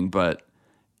saying, but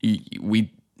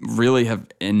we really have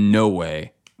in no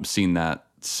way seen that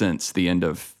since the end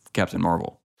of Captain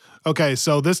Marvel. Okay,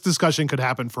 so this discussion could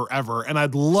happen forever, and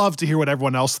I'd love to hear what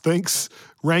everyone else thinks.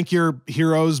 Rank your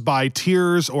heroes by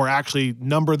tiers or actually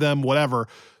number them, whatever.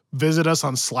 Visit us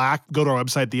on Slack. Go to our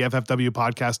website,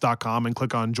 theffwpodcast.com, and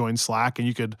click on Join Slack, and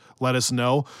you could let us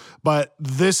know. But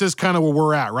this is kind of where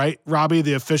we're at, right? Robbie,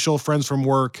 the official Friends from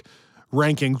Work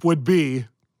ranking would be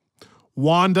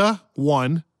Wanda,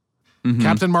 1,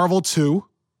 Captain Marvel, 2,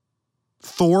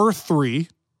 Thor, 3,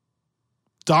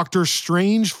 Doctor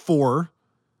Strange, 4,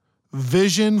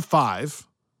 Vision, 5.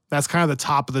 That's kind of the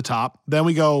top of the top. Then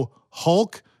we go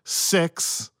Hulk,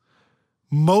 6,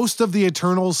 most of the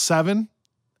Eternals, 7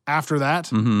 after that.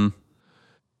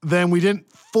 Then we didn't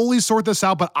fully sort this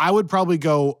out, but I would probably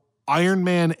go Iron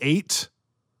Man, 8,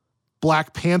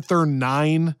 Black Panther,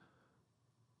 9,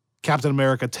 Captain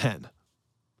America, 10.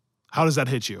 How does that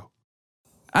hit you?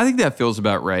 I think that feels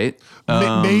about right.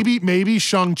 Maybe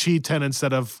Shang-Chi 10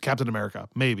 instead of Captain America.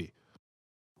 Maybe.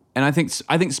 And I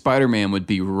think Spider-Man would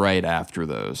be right after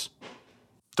those.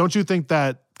 Don't you think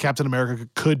that Captain America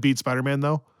could beat Spider-Man,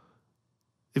 though?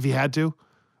 If he had to?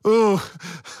 Ooh.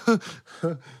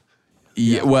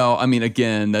 Yeah. Well, I mean,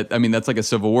 again, that's like a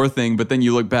Civil War thing, but then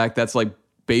you look back, that's like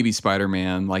baby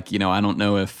Spider-Man. Like, I don't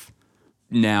know if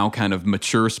now kind of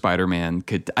mature Spider-Man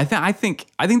could. I think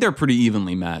they're pretty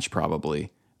evenly matched,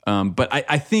 probably. But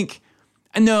I think.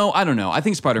 No, I don't know. I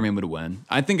think Spider-Man would win.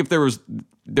 I think if there was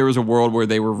a world where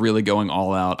they were really going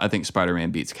all out, I think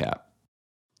Spider-Man beats Cap.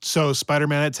 So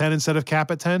Spider-Man at 10 instead of Cap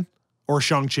at 10? Or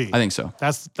Shang-Chi? I think so.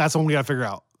 That's what we got to figure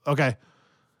out. Okay.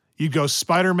 You'd go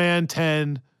Spider-Man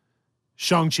 10,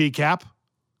 Shang-Chi, Cap?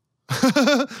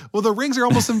 Well, the rings are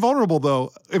almost invulnerable,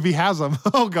 though, if he has them.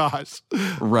 Oh, gosh.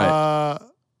 Right.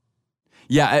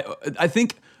 Yeah, I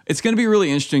think it's going to be really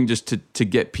interesting just to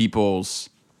get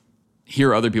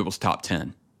hear other people's top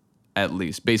 10, at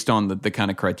least, based on the kind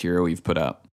of criteria we've put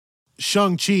out.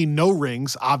 Shang-Chi, no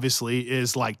rings, obviously,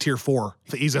 is like tier 4.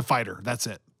 He's a fighter. That's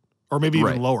it. Or maybe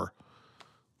even lower.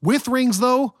 With rings,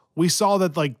 though, we saw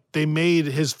that like they made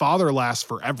his father last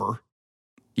forever.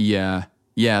 Yeah,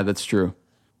 that's true.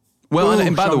 Well,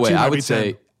 and by the way, I would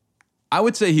say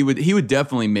he would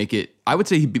definitely make it. I would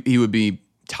say he would be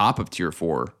top of tier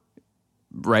 4,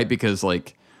 right? Because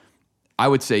like I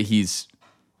would say he's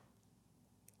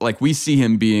like we see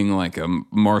him being like a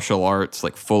martial arts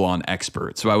like full on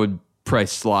expert. So I would probably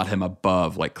slot him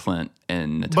above like Clint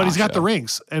and Natasha. But he's got the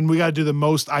rings, and we got to do the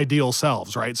most ideal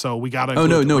selves, right? So we got to. Oh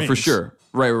no, for sure,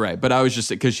 right. But I was just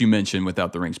because you mentioned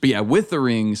without the rings, but yeah, with the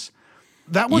rings.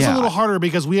 That was a little harder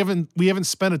because we haven't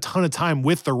spent a ton of time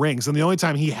with the rings, and the only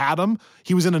time he had them,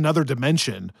 he was in another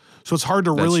dimension. So it's hard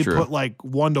to really put like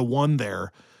 1-to-1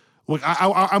 there. Look,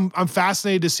 I'm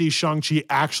fascinated to see Shang-Chi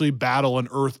actually battle an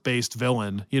Earth-based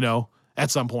villain,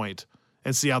 at some point,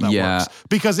 and see how that works.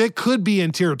 Because it could be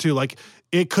in tier 2, like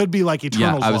it could be like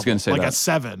Eternals. Yeah, I was going to say like that. a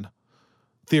 7,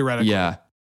 theoretically. Yeah,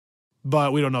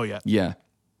 but we don't know yet.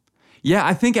 Yeah,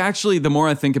 I think actually the more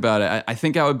I think about it, I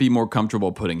think I would be more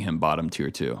comfortable putting him bottom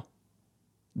tier 2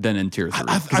 than in tier 3.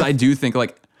 Because I do think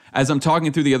like, as I'm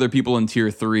talking through the other people in tier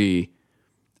 3,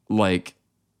 like,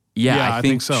 I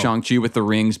think so. Shang-Chi with the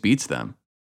rings beats them.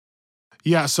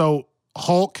 Yeah, so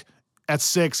Hulk at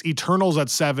 6, Eternals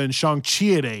at 7,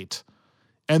 Shang-Chi at 8,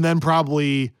 and then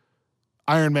probably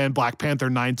Iron Man, Black Panther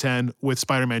 9, 10, with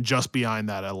Spider-Man just behind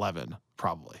that at 11,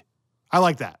 probably. I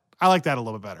like that. I like that a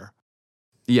little bit better.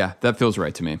 Yeah, that feels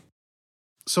right to me.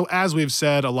 So as we've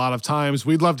said a lot of times,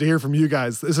 we'd love to hear from you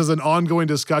guys. This is an ongoing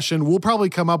discussion. We'll probably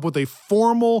come up with a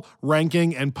formal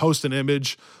ranking and post an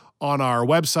image on our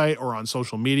website or on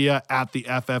social media at the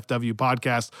FFW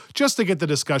Podcast, just to get the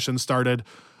discussion started.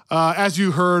 As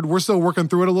you heard, we're still working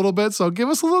through it a little bit, so give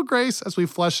us a little grace as we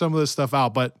flesh some of this stuff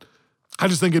out. But I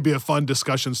just think it'd be a fun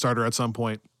discussion starter at some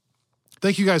point.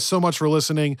 Thank you guys so much for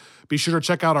listening. Be sure to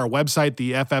check out our website,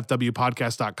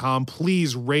 theffwpodcast.com.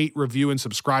 Please rate, review, and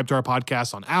subscribe to our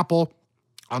podcast on Apple,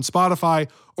 on Spotify,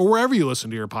 or wherever you listen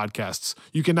to your podcasts.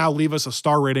 You can now leave us a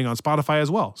star rating on Spotify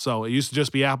as well. So it used to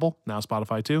just be Apple, now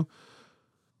Spotify too.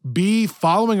 Be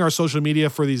following our social media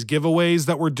for these giveaways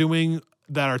that we're doing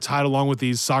that are tied along with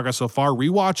these Saga So Far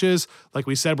rewatches. Like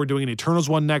we said, we're doing an Eternals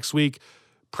one next week.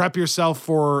 Prep yourself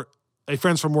for a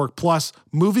Friends from Work Plus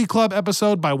movie club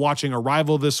episode by watching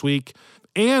Arrival this week.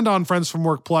 And on Friends from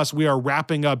Work Plus, we are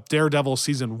wrapping up Daredevil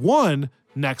Season 1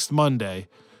 next Monday.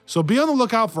 So be on the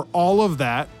lookout for all of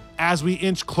that as we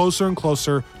inch closer and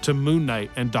closer to Moon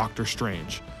Knight and Doctor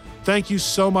Strange. Thank you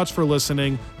so much for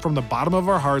listening. From the bottom of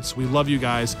our hearts, we love you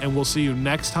guys, and we'll see you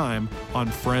next time on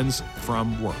Friends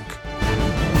from Work.